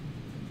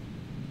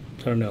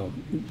don't know,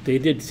 they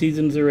did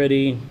seasons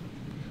already.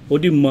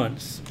 We'll do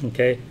months.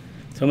 Okay,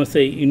 so I'm going to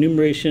say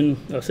enumeration,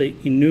 I'll say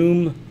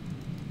enum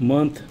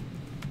month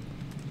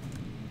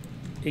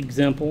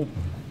example.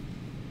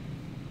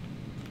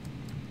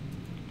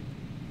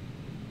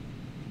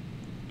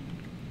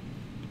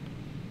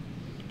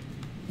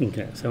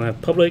 Okay, so I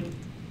have public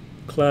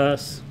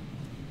class,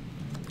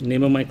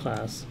 name of my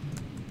class,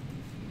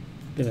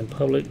 and then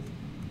public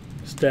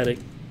static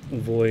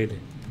void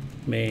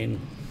main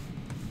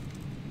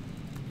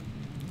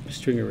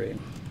string array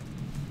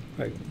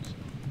arguments.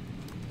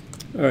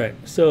 All right,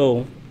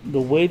 so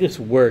the way this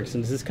works,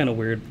 and this is kind of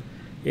weird,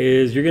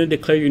 is you're going to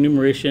declare your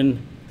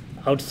enumeration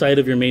outside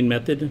of your main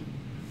method.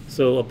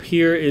 So up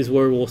here is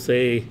where we'll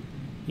say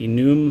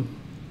enum.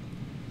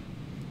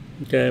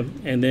 Okay,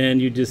 and then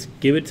you just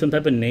give it some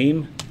type of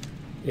name.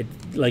 It,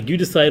 like, you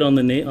decide on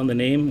the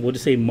name. We'll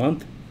just say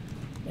month,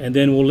 and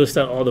then we'll list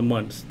out all the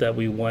months that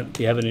we want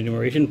to have an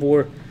enumeration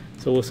for.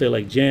 So we'll say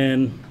like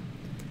January,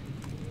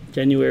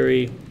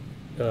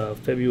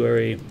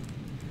 February,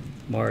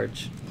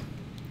 March,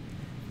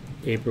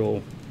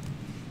 April,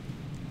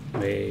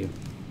 May,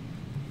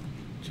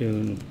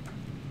 June,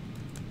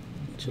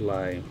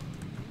 July,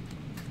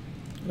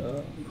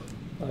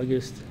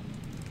 August,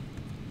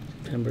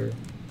 September,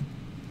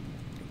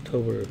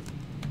 October,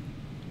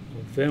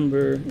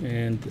 November,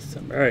 and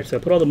December. All right, so I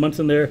put all the months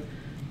in there,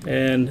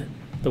 and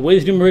the way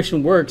this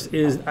enumeration works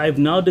is I've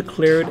now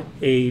declared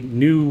a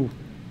new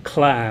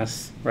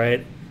class,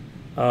 right,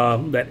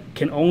 that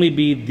can only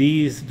be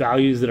these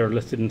values that are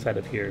listed inside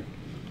of here.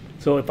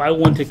 So if I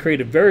want to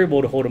create a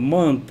variable to hold a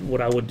month, what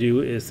I would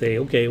do is say,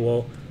 okay,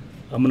 well,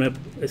 I'm gonna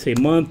say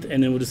month,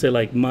 and then we'll just say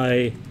like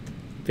my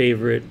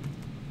favorite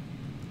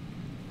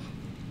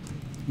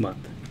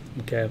month.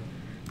 Okay.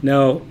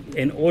 Now,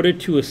 in order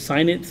to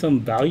assign it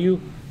some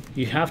value,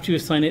 you have to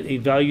assign it a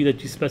value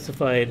that you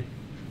specified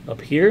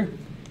up here.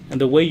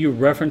 And the way you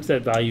reference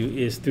that value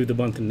is through the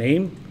month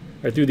name,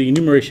 or through the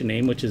enumeration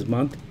name, which is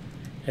month,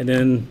 and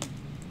then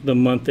the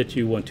month that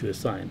you want to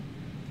assign,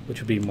 which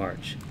would be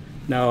March.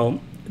 Now,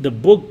 the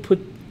book put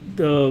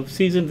the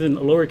seasons in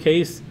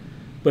lowercase,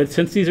 but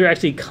since these are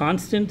actually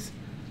constants,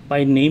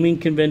 by naming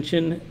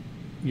convention,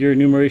 your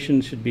enumeration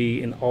should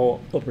be in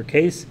all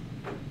uppercase.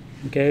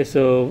 Okay,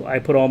 so I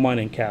put all mine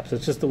in caps.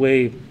 It's just the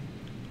way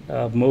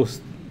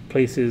most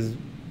places,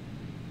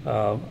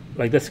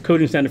 like that's the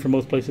coding standard for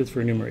most places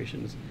for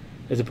enumerations,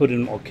 is to put it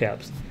in all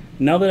caps.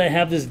 Now that I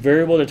have this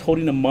variable that's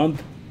holding a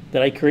month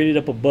that I created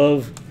up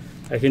above,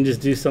 I can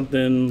just do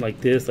something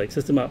like this, like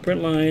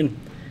system.println,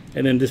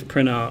 and then just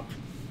print out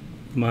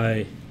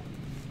my,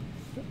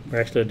 or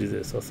actually I'll do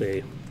this, I'll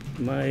say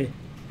my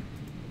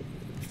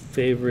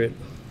favorite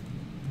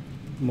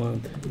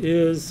month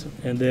is,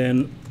 and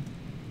then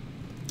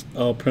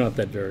I'll print out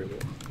that variable.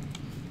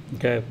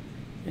 Okay,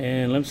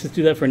 and let's just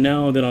do that for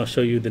now, and then I'll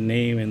show you the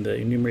name and the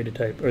enumerated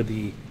type, or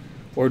the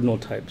ordinal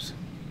types.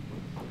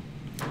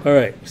 All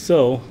right,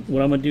 so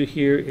what I'm gonna do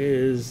here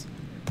is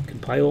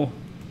compile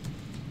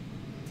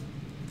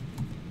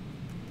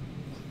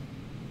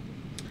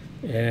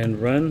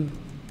and run.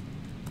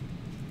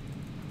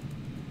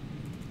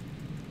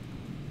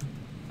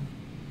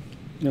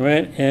 All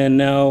right, and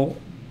now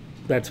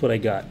that's what I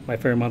got. My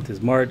favorite month is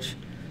March.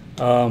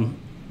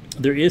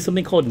 There is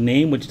something called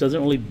name, which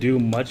doesn't really do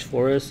much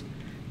for us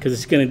because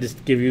it's going to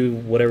just give you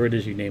whatever it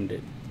is you named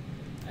it.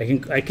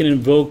 I can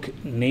invoke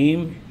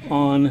name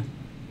on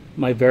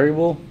my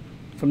variable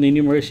from the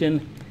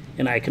enumeration,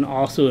 and I can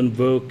also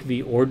invoke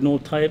the ordinal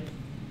type,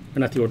 or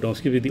not the ordinal,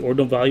 excuse me, the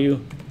ordinal value.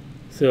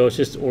 So it's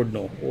just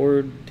ordinal.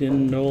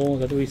 Ordinal, is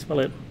that the way you spell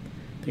it?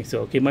 I think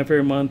so. Okay, my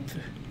favorite month,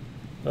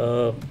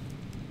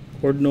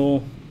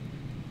 ordinal,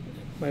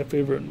 my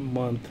favorite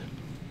month,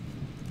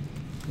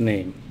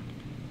 name.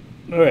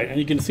 All right, and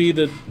you can see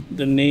that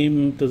the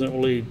name doesn't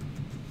really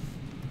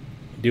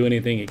do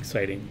anything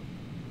exciting.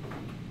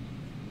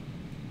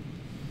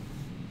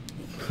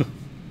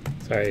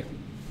 Sorry,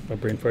 my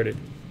brain farted.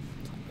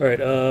 All right,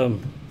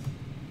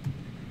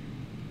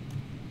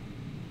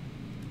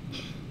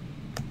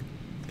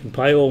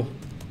 compile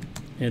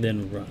and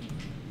then run.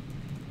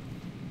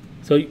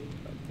 So I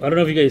don't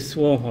know if you guys,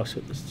 well, I'll show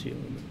this to you.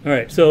 All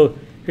right, so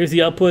here's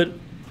the output.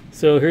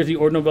 So here's the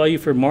ordinal value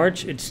for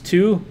March. It's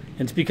 2,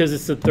 and it's because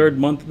it's the third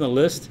month in the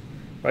list.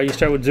 Right, you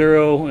start with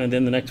 0, and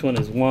then the next one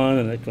is 1,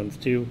 and the next one's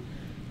 2.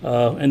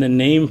 And the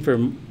name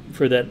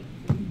for that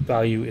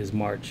value is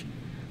March.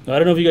 Now, I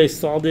don't know if you guys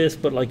saw this,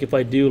 but like if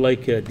I do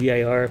like a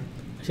dir,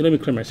 actually let me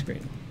clear my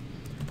screen.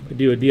 If I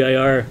do a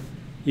dir,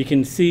 you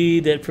can see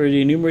that for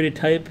the enumerated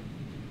type,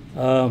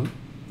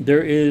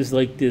 there is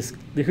like this,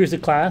 here's a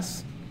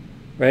class,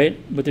 right?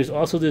 But there's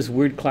also this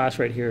weird class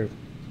right here.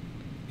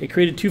 It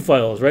created 2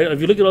 files, right?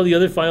 If you look at all the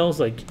other files,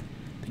 like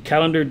the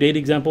calendar date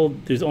example,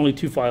 there's only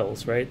 2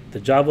 files, right? The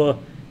Java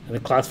and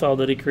the class file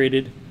that it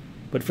created.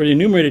 But for the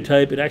enumerated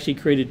type, it actually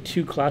created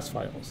 2 class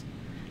files.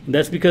 And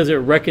that's because it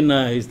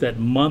recognized that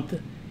month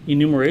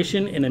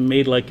enumeration and it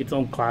made like its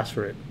own class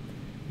for it,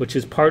 which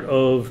is part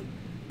of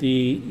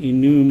the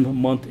enum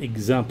month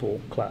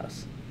example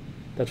class.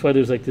 That's why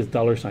there's like this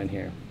 $sign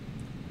here.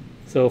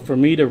 So for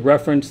me to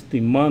reference the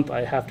month,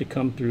 I have to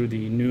come through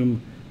the enum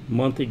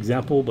month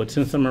example, but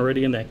since I'm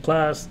already in that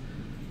class,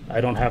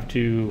 I don't have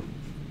to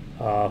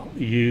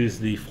use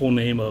the full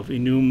name of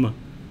enum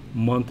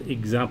month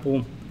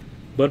example.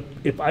 But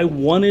if I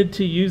wanted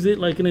to use it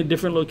like in a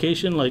different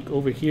location, like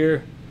over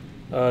here,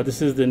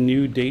 this is the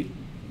new date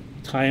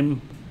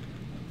time,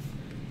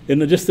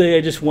 and just say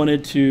I just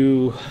wanted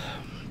to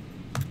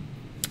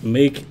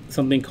make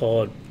something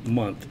called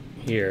month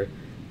here,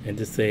 and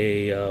just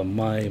say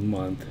my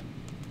month,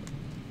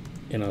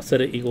 and I'll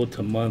set it equal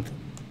to month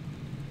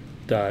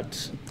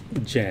dot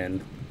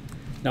gen.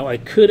 Now I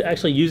could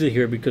actually use it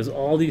here because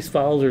all these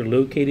files are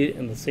located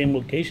in the same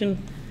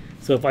location.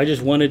 So if I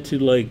just wanted to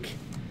like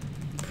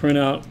print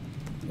out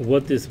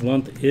what this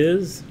month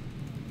is,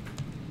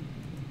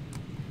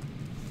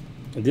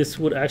 this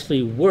would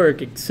actually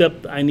work,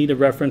 except I need to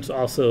reference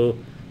also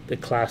the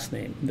class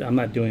name. I'm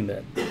not doing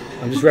that.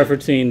 I'm just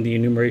referencing the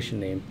enumeration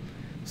name.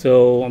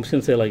 So I'm just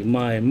gonna say like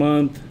my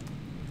month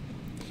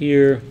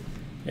here,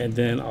 and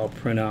then I'll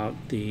print out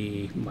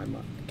the my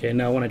month. Okay,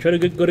 now when I try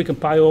to go to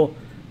compile,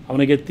 I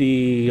want to get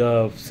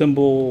the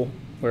symbol,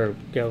 or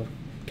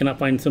cannot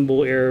find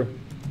symbol error.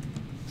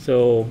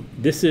 So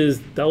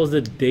that was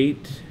the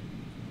date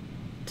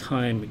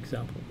time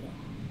example.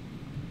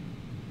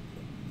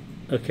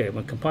 Okay, I'm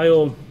gonna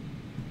compile,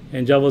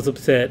 and Java's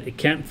upset. It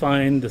can't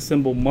find the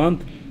symbol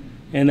month,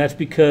 and that's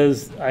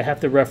because I have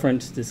to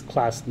reference this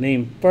class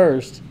name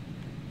first,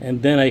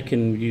 and then I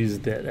can use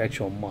that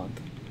actual month.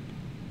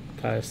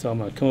 Okay, so I'm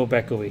gonna come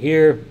back over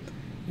here,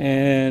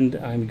 and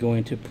I'm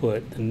going to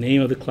put the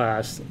name of the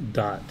class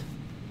dot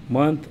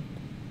month,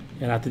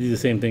 and I have to do the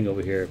same thing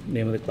over here,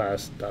 name of the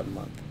class dot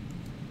month.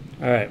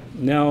 All right,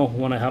 now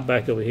when I hop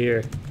back over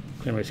here,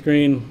 clear my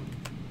screen,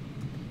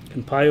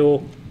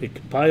 compile, it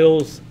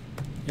compiles,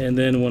 and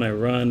then when I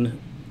run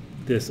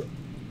this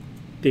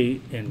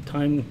date and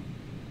time,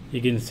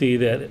 you can see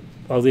that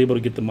I was able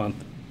to get the month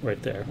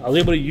right there. I was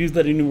able to use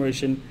that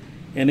enumeration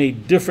in a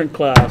different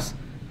class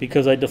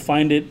because I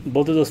defined it.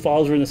 Both of those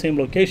files were in the same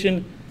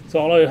location, so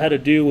all I had to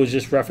do was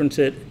just reference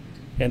it,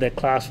 and that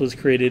class was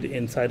created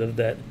inside of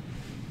that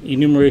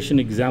enumeration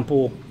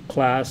example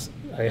class.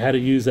 I had to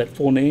use that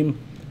full name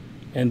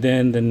and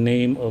then the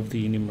name of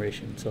the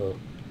enumeration. So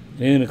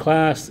the name of the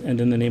class and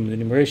then the name of the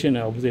enumeration,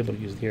 I was able to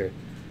use it here.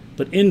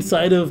 But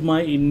inside of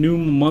my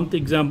enum month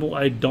example,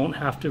 I don't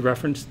have to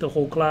reference the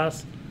whole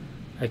class.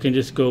 I can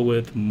just go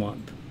with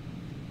month.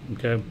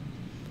 Okay,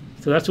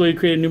 so that's the way you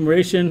create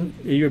enumeration.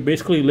 You're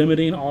basically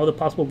limiting all the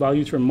possible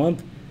values for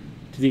month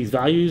to these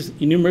values.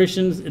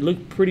 Enumerations, it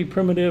look pretty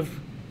primitive,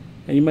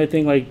 and you might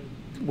think like,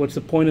 what's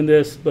the point in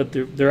this? But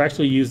they're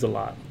actually used a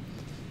lot.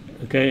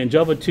 Okay, in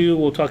Java 2,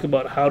 we'll talk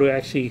about how to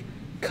actually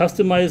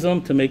customize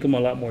them to make them a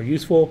lot more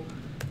useful.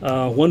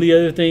 One of the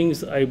other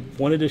things I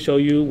wanted to show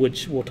you,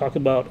 which we'll talk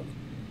about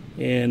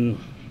by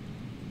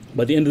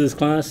the end of this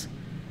class,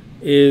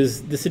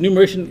 is this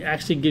enumeration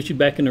actually gives you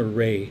back an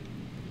array.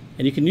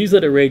 And you can use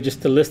that array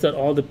just to list out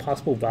all the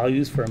possible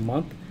values for a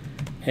month.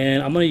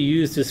 And I'm going to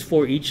use this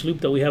for each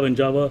loop that we have in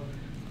Java.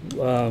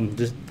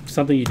 Just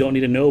something you don't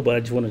need to know, but I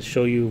just want to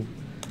show you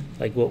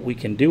like what we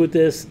can do with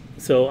this.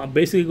 So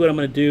basically what I'm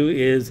going to do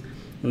is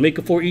I'm gonna make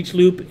a for each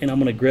loop, and I'm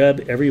going to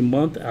grab every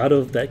month out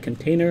of that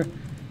container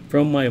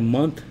from my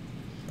month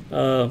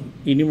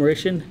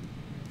enumeration,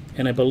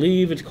 and I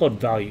believe it's called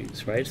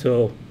values, right?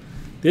 So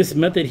this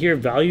method here,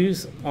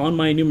 values, on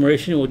my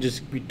enumeration will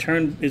just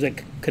return is a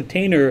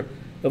container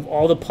of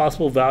all the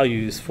possible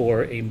values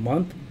for a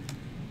month,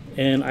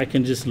 and I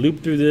can just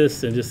loop through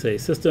this and just say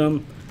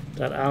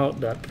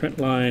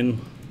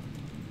system.out.println.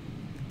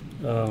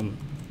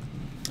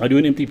 I'll do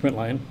an empty print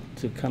line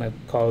to kind of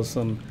cause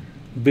some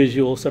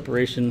visual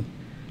separation,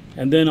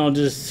 and then I'll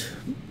just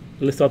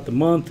list out the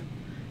month,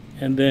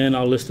 and then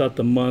I'll list out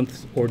the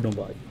month's ordinal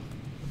value.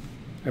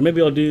 Or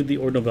maybe I'll do the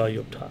ordinal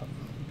value up top.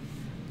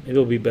 Maybe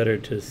it'll be better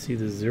to see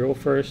the 0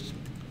 first,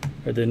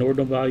 or the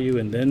ordinal value,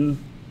 and then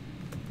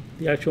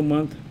the actual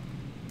month.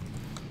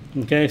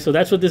 Okay, so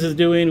that's what this is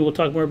doing. We'll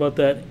talk more about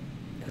that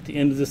at the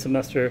end of the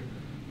semester,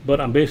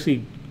 but I'm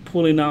basically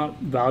pulling out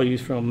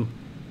values from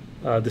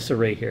this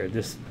array here.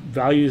 This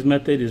values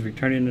method is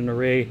returning an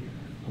array.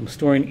 I'm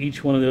storing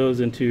each one of those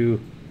into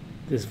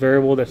this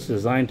variable that's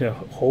designed to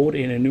hold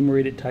an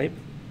enumerated type.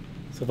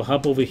 So if I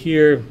hop over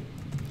here,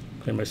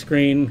 clear my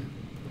screen,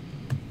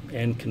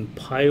 and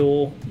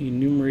compile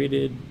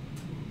enumerated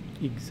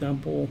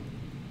example,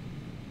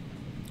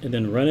 and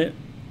then run it.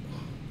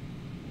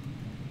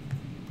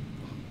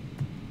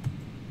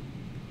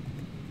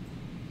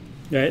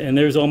 Right, and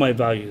there's all my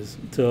values.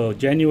 So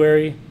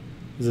January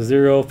is a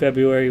 0,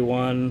 February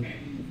 1,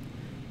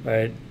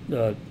 right?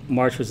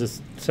 March was the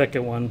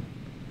second one,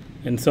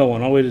 and so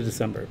on, all the way to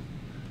December.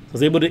 So I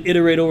was able to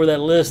iterate over that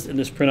list and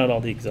just print out all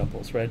the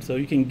examples, right? So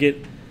you can get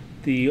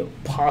the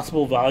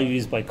possible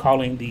values by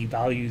calling the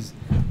values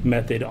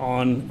method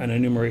on an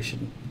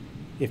enumeration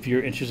if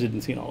you're interested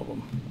in seeing all of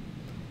them.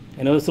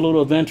 I know it's a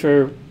little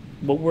adventure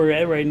what we're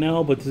at right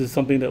now, but this is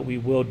something that we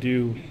will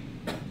do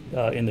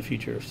in the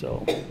future.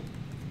 So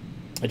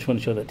I just want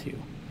to show that to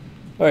you.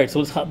 All right, so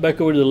let's hop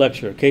back over to the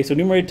lecture. Okay, so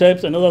enumerated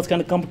types, I know that's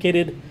kind of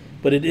complicated,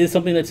 but it is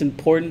something that's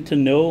important to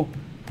know.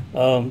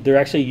 They're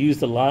actually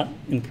used a lot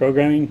in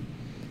programming.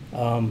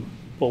 But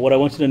what I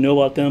want you to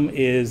know about them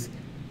is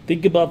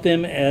think about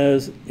them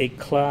as a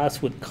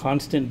class with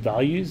constant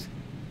values.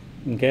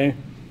 Okay,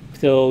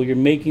 so you're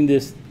making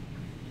this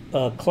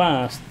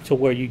class to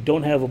where you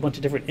don't have a bunch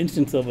of different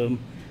instances of them.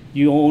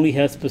 You only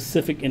have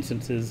specific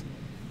instances,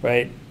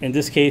 right? In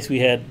this case, we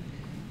had,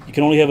 you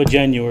can only have a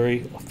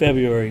January, a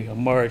February, a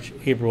March,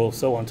 April,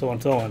 so on, so on,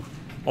 so on,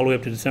 all the way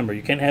up to December.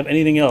 You can't have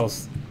anything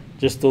else,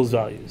 just those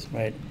values,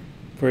 right?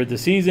 For the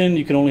season,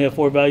 you can only have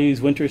 4 values: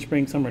 winter,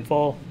 spring, summer, and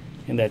fall,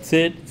 and that's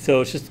it.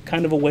 So it's just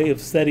kind of a way of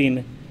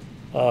setting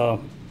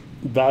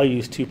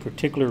values to a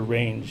particular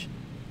range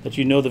that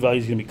you know the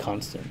value is going to be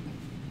constant.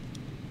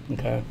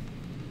 Okay.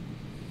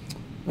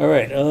 All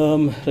right,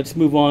 let's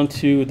move on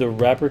to the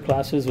wrapper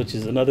classes, which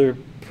is another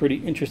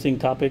pretty interesting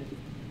topic.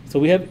 So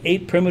we have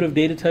 8 primitive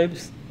data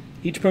types.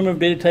 Each primitive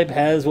data type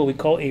has what we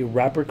call a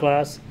wrapper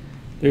class.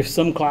 There's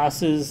some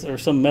classes or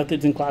some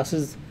methods in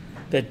classes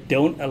that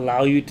don't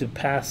allow you to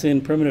pass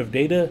in primitive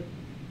data.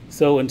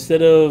 So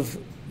instead of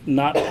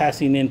not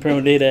passing in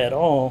primitive data at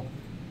all,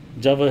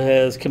 Java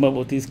has come up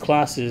with these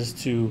classes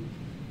to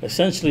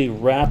essentially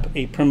wrap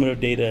a primitive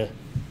data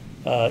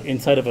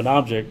inside of an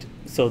object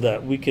so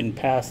that we can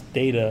pass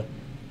data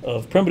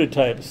of primitive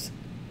types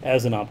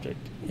as an object.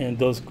 And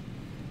those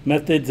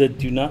methods that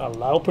do not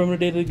allow primitive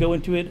data to go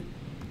into it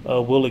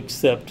will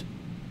accept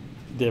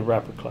the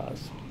wrapper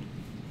class.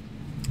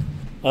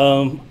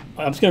 I'm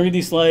just going to read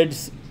these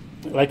slides.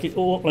 Like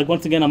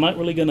once again, I'm not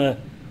really going to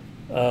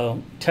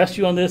test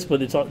you on this,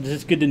 but it's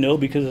just good to know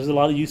because there's a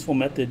lot of useful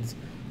methods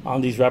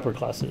on these wrapper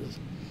classes.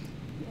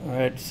 All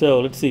right, so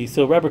let's see.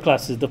 So wrapper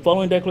classes. The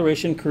following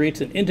declaration creates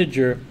an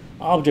integer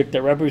object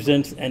that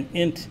represents an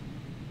int,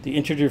 the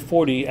integer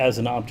 40, as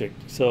an object.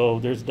 So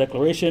there's a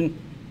declaration.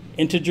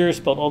 Integer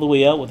spelled all the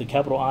way out with a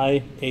capital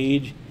I,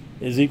 age,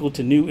 is equal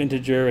to new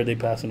integer, they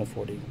pass in a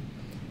 40.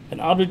 An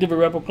object of a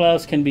wrapper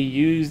class can be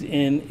used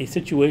in a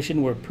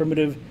situation where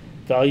primitive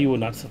value will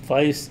not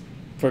suffice.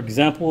 For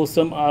example,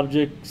 some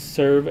objects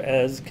serve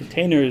as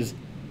containers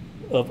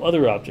of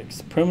other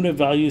objects. Primitive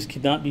values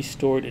cannot be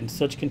stored in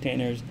such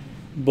containers,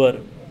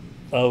 but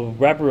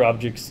wrapper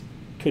objects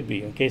could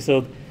be. Okay,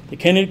 so the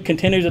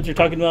containers that you're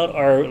talking about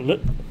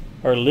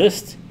are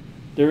list.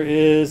 There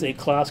is a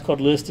class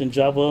called list in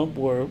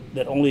Java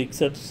that only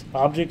accepts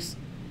objects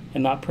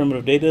and not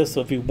primitive data.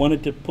 So if we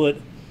wanted to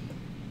put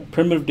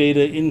primitive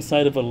data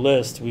inside of a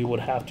list, we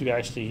would have to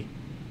actually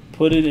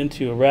put it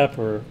into a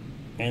wrapper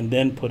and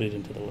then put it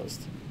into the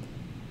list.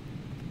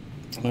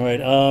 All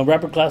right,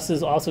 wrapper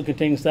classes also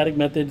contain static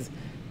methods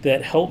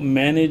that help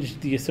manage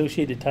the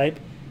associated type.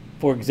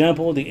 For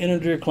example, the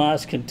integer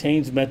class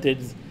contains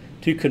methods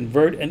to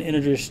convert an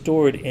integer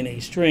stored in a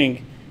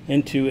string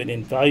into an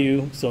int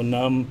value. So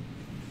num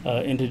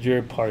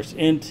integer parse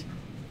int.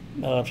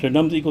 So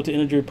num is equal to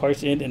integer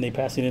parse int, and they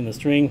pass it in the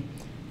string.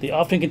 They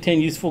often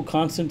contain useful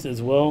constants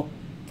as well.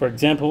 For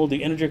example,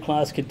 the integer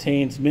class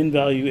contains min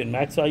value and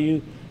max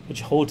value,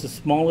 which holds the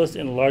smallest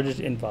and largest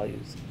int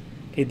values.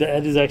 Okay,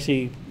 that is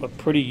actually a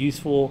pretty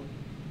useful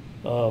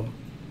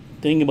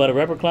thing about a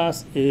wrapper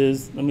class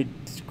is, let me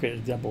just create an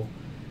example.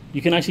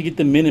 You can actually get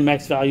the min and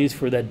max values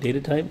for that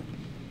data type.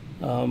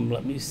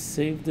 Let me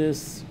save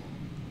this.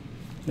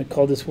 I'm gonna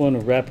call this one a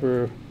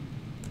wrapper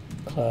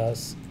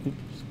class. Oops,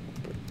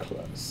 wrapper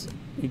class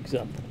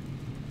example.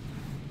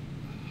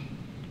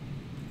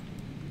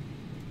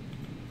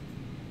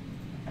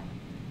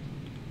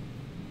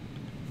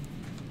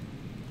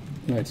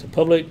 All right, so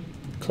public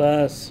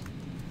class,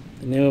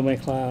 the name of my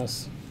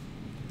class,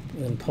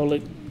 and then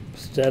public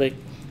static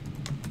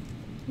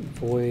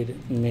void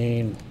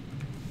main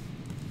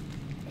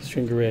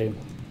string array.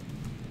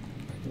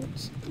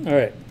 All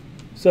right,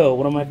 so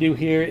what I'm going to do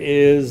here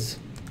is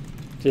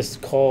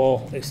just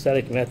call a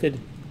static method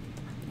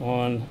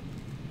on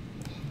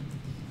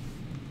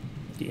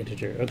the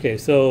integer. Okay,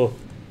 so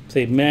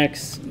say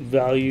max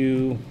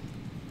value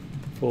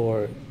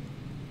for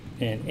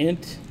an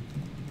int.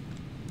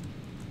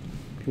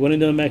 If you want to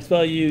know the max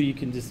value, you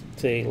can just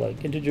say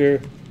like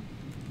integer,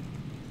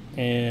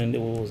 and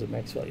what was the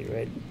max value,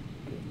 right?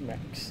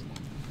 Max.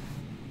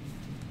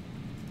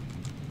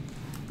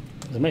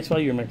 Is it max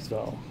value or max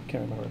val? I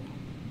can't remember.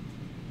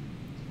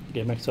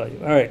 Okay, max value.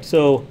 All right,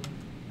 so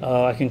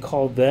I can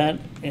call that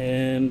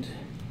and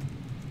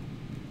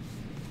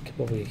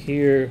come over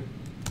here,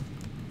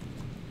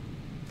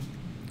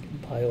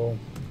 compile,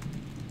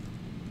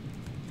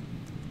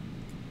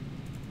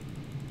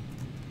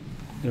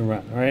 and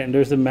run. All right, and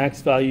there's the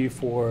max value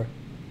for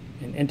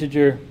an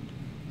integer.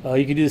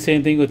 You can do the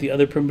same thing with the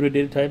other primitive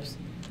data types.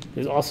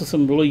 There's also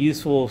some really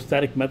useful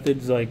static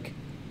methods like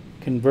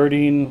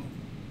converting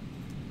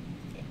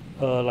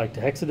like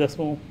to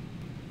hexadecimal.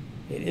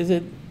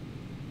 I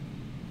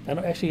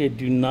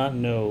do not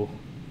know.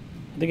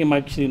 I think it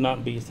might actually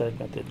not be a static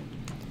method.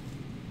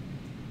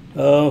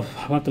 I'll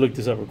have to look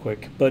this up real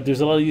quick. But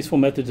there's a lot of useful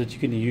methods that you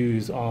can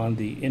use on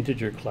the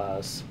integer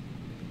class.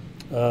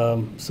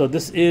 So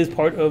this is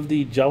part of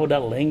the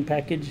java.lang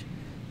package.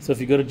 So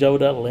if you go to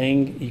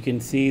java.lang, you can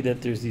see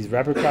that there's these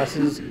wrapper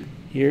classes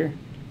here.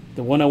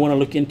 The one I want to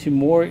look into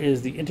more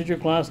is the integer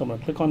class. I'm going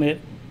to click on it.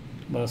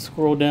 I'm going to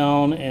scroll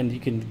down, and you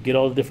can get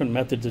all the different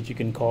methods that you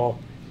can call.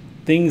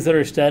 Things that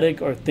are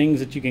static are things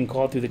that you can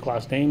call through the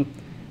class name.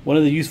 One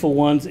of the useful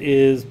ones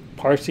is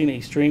parsing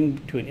a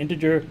string to an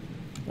integer.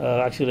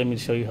 Actually, let me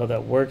show you how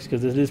that works,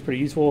 because this is pretty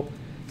useful.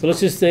 So let's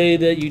just say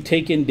that you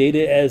take in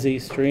data as a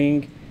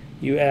string.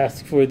 You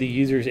ask for the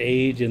user's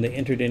age, and they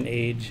entered in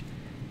age,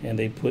 and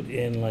they put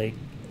in like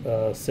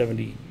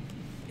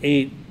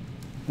 78,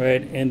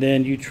 right? And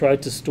then you try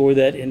to store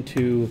that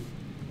into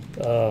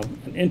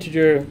an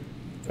integer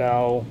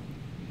val,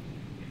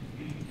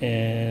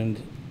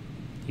 and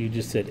you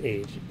just said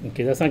age.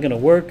 Okay, that's not going to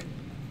work,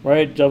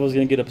 right? Java's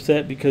going to get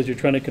upset because you're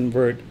trying to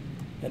convert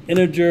an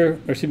integer,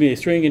 or excuse me, a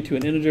string into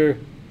an integer.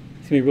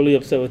 It's going to be really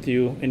upset with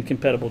you.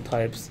 Incompatible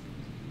types,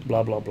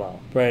 blah, blah, blah,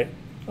 right?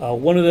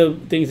 One of the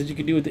things that you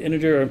can do with the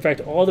integer, or in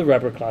fact all the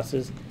wrapper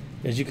classes,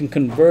 is you can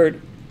convert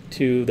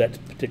to that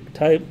particular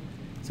type.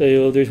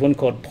 So there's one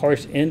called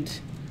parse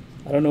int.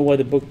 I don't know why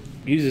the book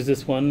uses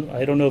this one.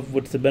 I don't know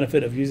what's the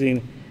benefit of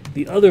using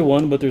the other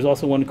one, but there's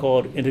also one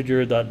called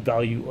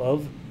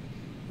integer.valueof.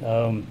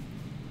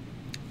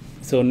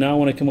 So now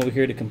when I come over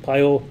here to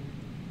compile,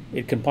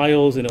 it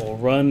compiles and it will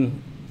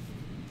run.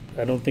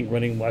 I don't think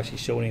running will actually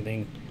show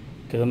anything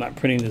because I'm not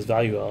printing this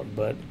value out,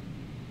 but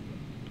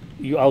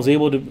I was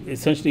able to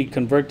essentially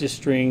convert this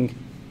string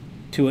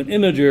to an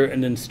integer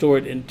and then store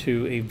it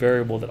into a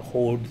variable that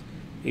holds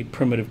a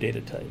primitive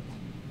data type.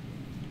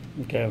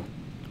 Okay.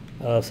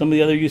 Some of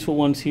the other useful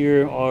ones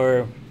here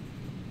are,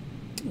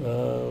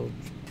 I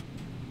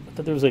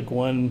thought there was like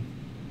one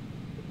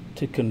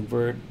to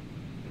convert.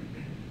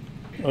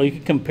 Oh, you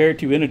can compare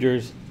two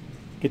integers,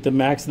 get the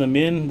max and the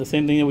min, the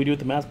same thing that we do with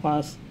the math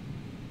class.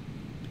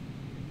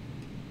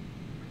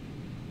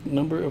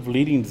 Number of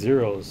leading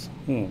zeros.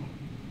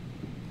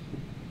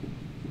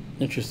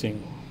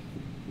 Interesting.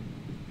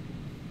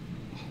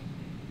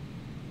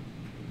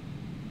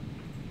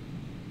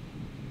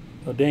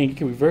 Oh dang, you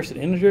can reverse an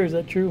integer, is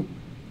that true?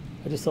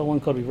 I just saw one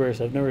called reverse.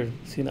 I've never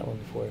seen that one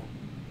before.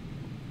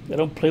 I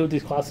don't play with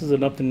these classes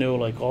enough to know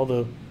like all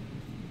the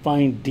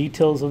fine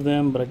details of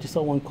them, but I just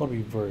saw one called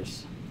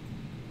reverse.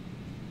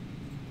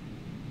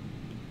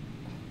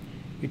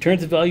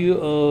 Returns the value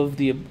of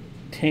the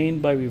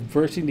obtained by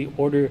reversing the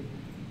order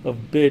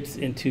of bits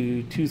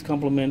into 2's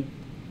complement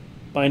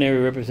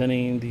binary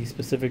representing the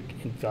specific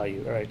int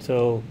value. All right,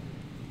 so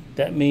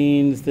that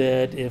means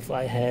that if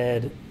I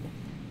had,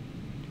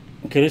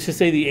 okay, let's just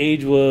say the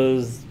age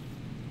was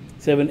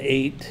 7,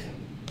 8,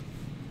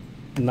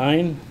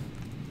 9.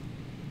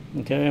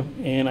 Okay,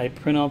 and I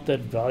print out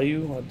that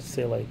value. I'll just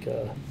say like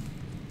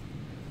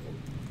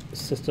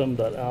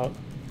system.out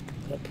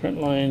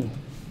println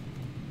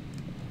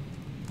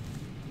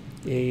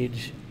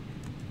age.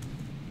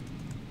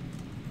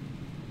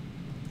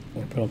 I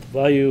print out the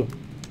value.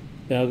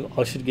 Now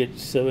I should get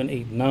 7,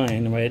 8,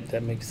 9, right?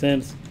 That makes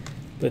sense.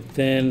 But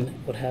then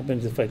what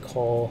happens if I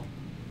call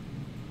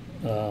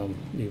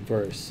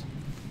reverse?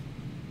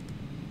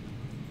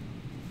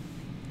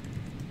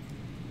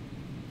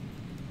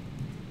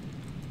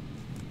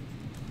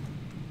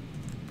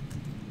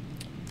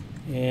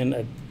 and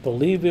I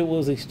believe it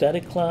was a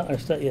static class, or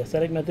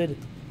static method.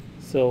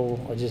 So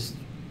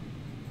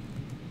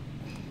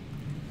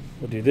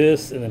we'll do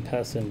this and then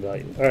pass in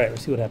value. All right,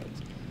 let's see what happens.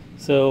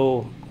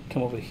 So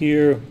come over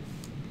here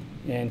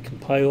and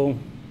compile,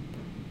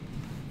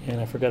 and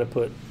I forgot to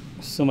put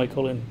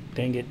semicolon,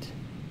 dang it.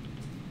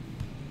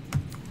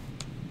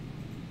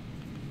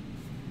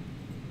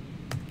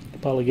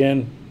 Compile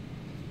again,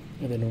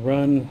 and then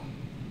run.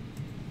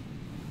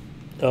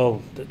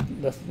 Oh,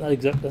 that's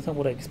not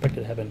what I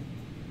expected to happen.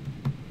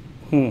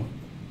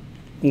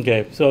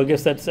 Okay, so I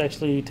guess that's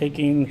actually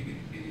taking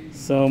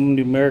some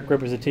numeric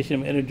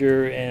representation of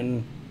integer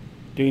and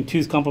doing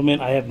 2's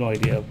complement. I have no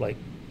idea. Like,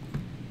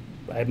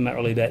 I'm not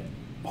really that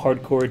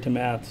hardcore to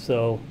math,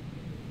 so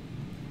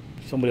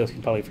somebody else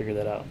can probably figure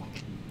that out.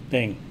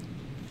 Dang,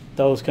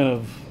 that was kind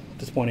of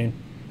disappointing.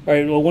 All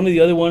right, well, one of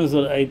the other ones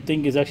that I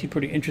think is actually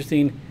pretty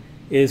interesting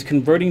is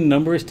converting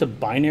numbers to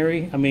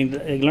binary. I mean,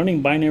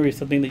 learning binary is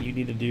something that you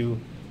need to do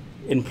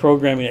in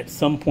programming at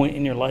some point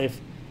in your life.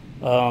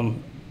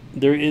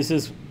 There is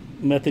this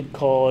method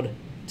called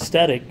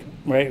static,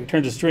 right? It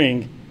returns a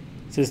string.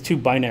 It says to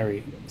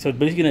binary. So it's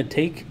basically going to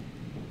take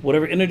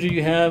whatever integer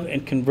you have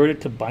and convert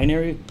it to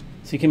binary.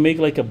 So you can make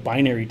like a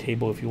binary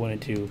table if you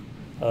wanted to.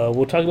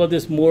 We'll talk about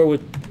this more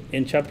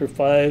in chapter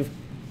 5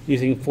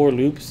 using for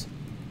loops.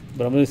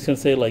 But I'm just going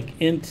to say like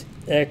int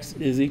x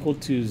is equal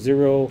to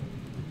 0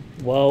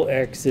 while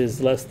x is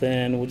less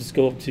than, we'll just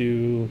go up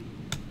to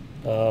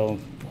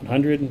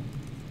 100,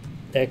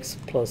 x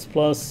plus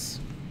plus.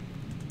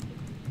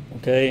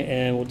 Okay,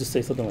 and we'll just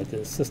say something like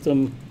this: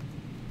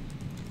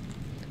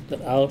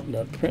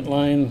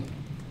 system.out.println.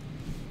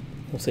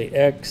 We'll say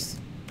x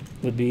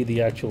would be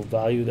the actual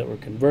value that we're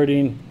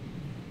converting,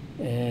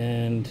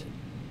 and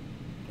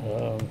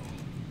let's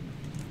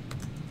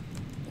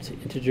say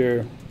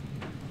integer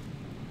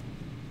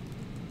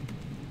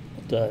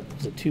dot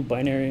was it to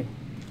binary,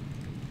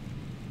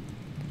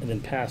 and then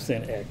pass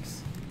in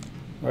x.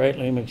 All right,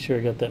 let me make sure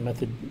I got that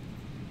method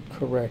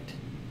correct.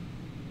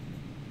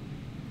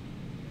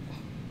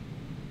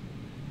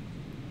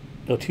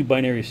 No, to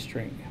binary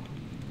string.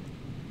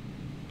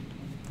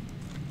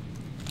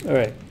 All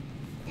right.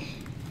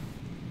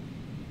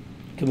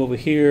 Come over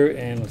here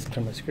and let's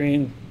turn my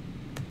screen.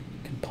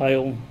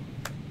 Compile.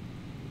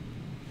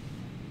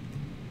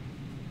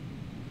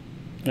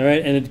 All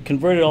right, and it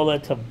converted all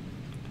that to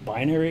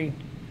binary.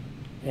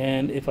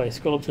 And if I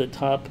scroll up to the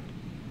top,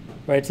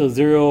 right, so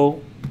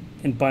 0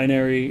 in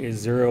binary is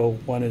 0,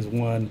 1 is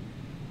 1,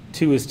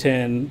 2 is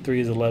 10, 3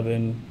 is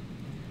 11,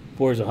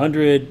 4 is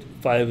 100,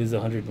 5 is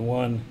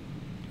 101,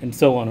 and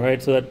so on,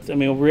 right? So that's, I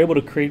mean, we're able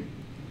to create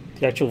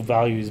the actual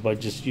values by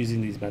just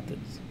using these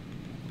methods.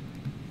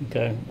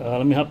 Okay,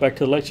 let me hop back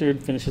to the lecture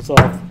and finish this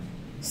off.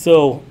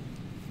 So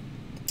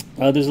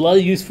there's a lot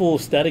of useful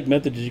static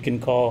methods you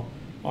can call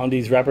on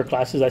these wrapper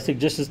classes. I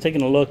suggest just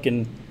taking a look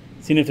and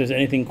seeing if there's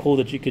anything cool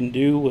that you can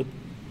do with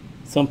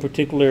some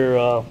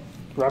particular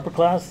wrapper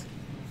class.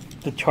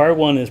 The char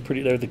one is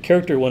pretty, or the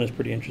character one is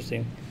pretty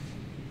interesting.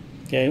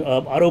 Okay,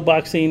 auto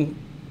boxing.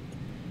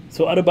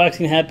 So auto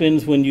boxing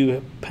happens when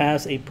you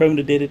pass a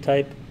primitive data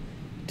type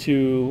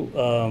to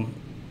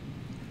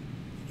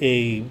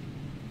a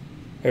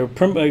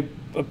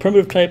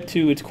primitive type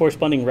to its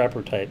corresponding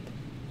wrapper type,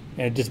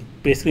 and it just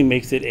basically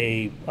makes it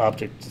a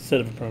object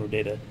instead of a primitive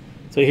data.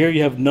 So here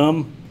you have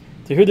num.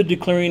 So here they're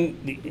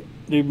declaring,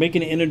 they're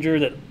making an integer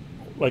that,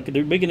 like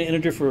they're making an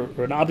integer for,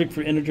 or an object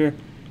for integer,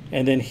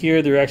 and then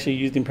here they're actually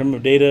using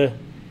primitive data.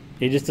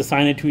 They just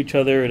assign it to each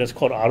other, and that's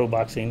called auto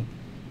boxing.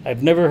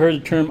 I've never heard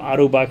the term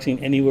auto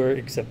boxing anywhere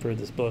except for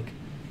this book.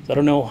 So I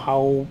don't know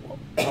how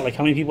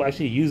many people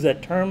actually use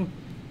that term,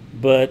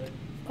 but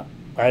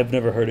I've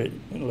never heard it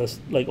unless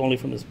only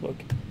from this book.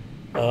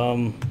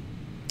 And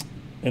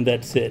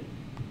that's it.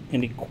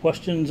 Any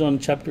questions on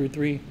chapter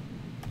 3?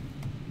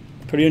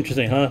 Pretty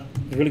interesting, huh?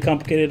 It's really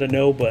complicated, I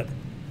know, but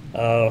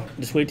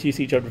just wait till you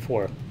see chapter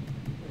 4.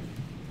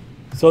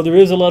 So there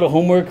is a lot of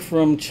homework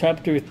from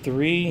chapter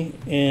 3,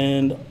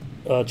 and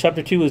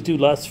chapter 2 was due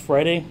last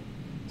Friday.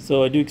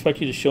 So I do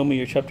expect you to show me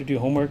your chapter 2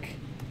 homework.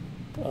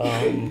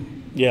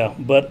 Yeah,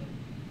 but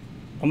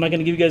I'm not going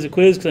to give you guys a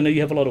quiz because I know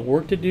you have a lot of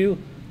work to do.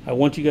 I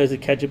want you guys to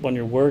catch up on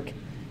your work.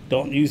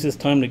 Don't use this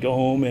time to go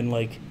home and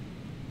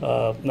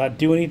not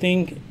do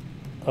anything.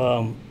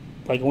 I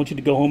want you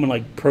to go home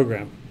and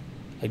program.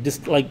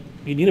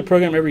 You need a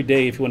program every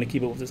day if you want to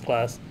keep up with this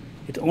class.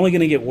 It's only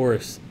going to get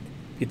worse.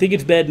 If you think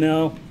it's bad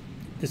now,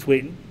 just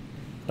wait.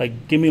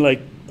 Give me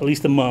at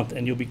least a month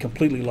and you'll be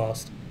completely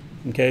lost.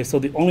 Okay, so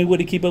the only way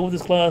to keep up with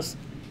this class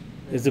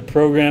is to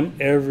program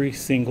every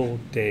single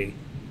day,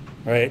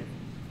 right?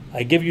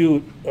 I give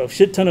you a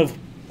shit ton of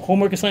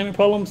homework assignment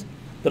problems,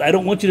 but I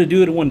don't want you to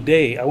do it in one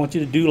day. I want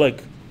you to do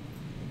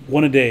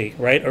one a day,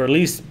 right? Or at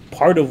least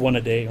part of one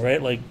a day,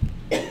 right?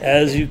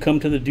 As you come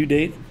to the due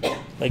date,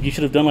 you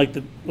should have done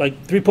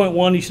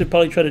 3.1, you should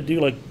probably try to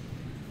do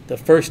the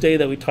first day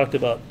that we talked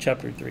about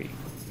chapter 3,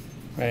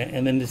 right?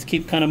 And then just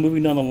keep kind of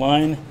moving down the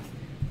line.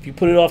 If you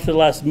put it off to the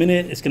last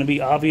minute, it's going to be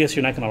obvious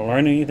you're not going to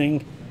learn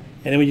anything.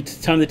 And then when it's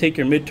time to take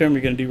your midterm,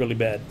 you're going to do really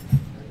bad.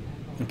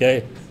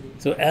 Okay?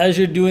 So as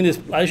you're doing this,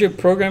 as you're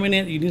programming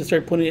it, you need to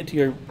start putting it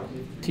to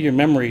your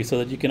memory so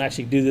that you can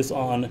actually do this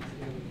on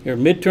your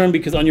midterm,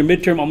 because on your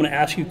midterm, I'm going to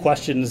ask you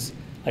questions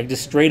like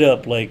just straight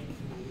up, like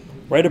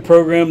write a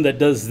program that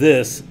does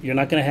this. You're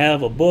not going to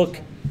have a book.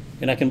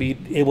 You're not going to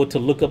be able to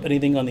look up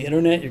anything on the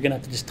internet. You're going to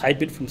have to just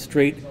type it from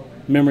straight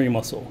memory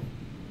muscle.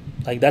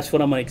 Like that's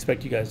what I'm going to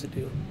expect you guys to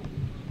do.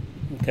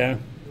 Okay?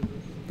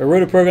 If I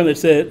wrote a program that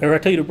said, or I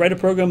tell you to write a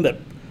program that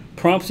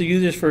prompts the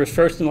users for his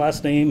first and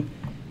last name,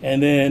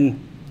 and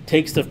then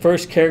takes the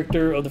first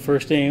character of the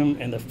first name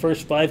and the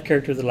first 5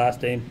 characters of the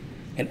last name,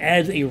 and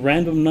adds a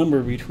random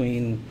number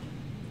between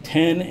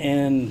 10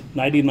 and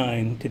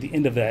 99 to the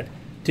end of that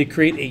to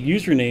create a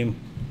username,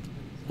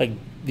 like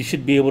you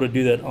should be able to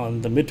do that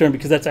on the midterm,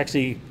 because that's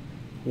actually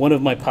one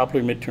of my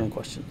popular midterm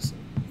questions,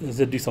 is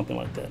to do something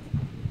like that,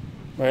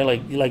 right?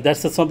 Like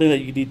that's just something that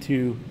you need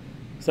to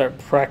start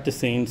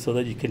practicing so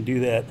that you can do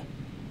that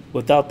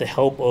without the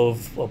help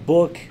of a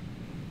book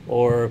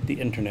or the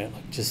internet.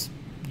 Like just,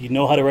 you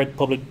know how to write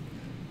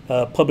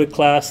public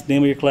class,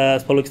 name of your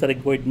class, public static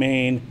void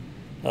main.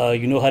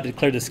 You know how to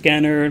declare the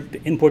scanner,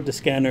 to import the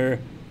scanner,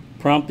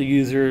 prompt the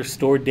user,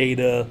 store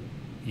data,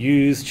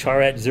 use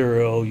char at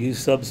 0, use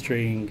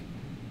substring,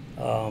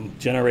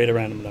 generate a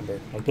random number.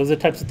 Like those are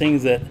the types of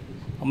things that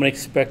I'm going to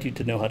expect you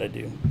to know how to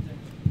do.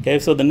 Okay,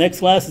 so the next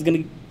class is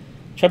going to,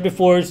 chapter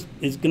 4 is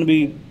going to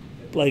be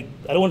like,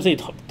 I don't want to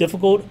say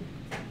difficult.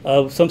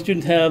 Some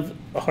students have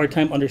a hard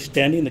time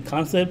understanding the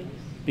concept,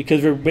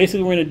 because what we're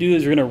going to do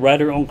is we're going to write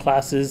our own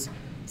classes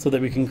so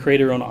that we can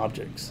create our own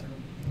objects,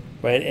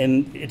 right?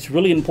 And it's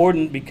really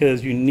important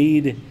because you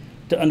need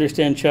to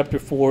understand chapter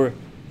 4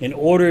 in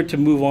order to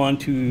move on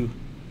to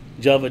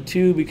Java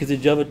 2, because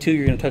in Java 2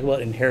 you're going to talk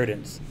about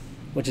inheritance,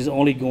 which is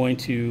only going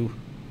to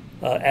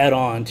add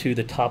on to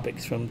the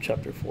topics from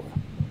chapter 4.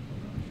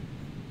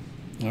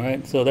 All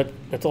right, so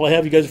that's all I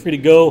have. You guys are free to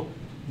go,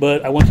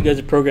 but I want you guys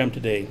to program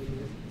today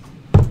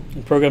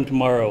and program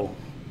tomorrow.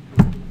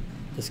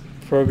 Just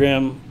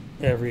program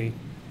every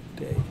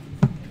day.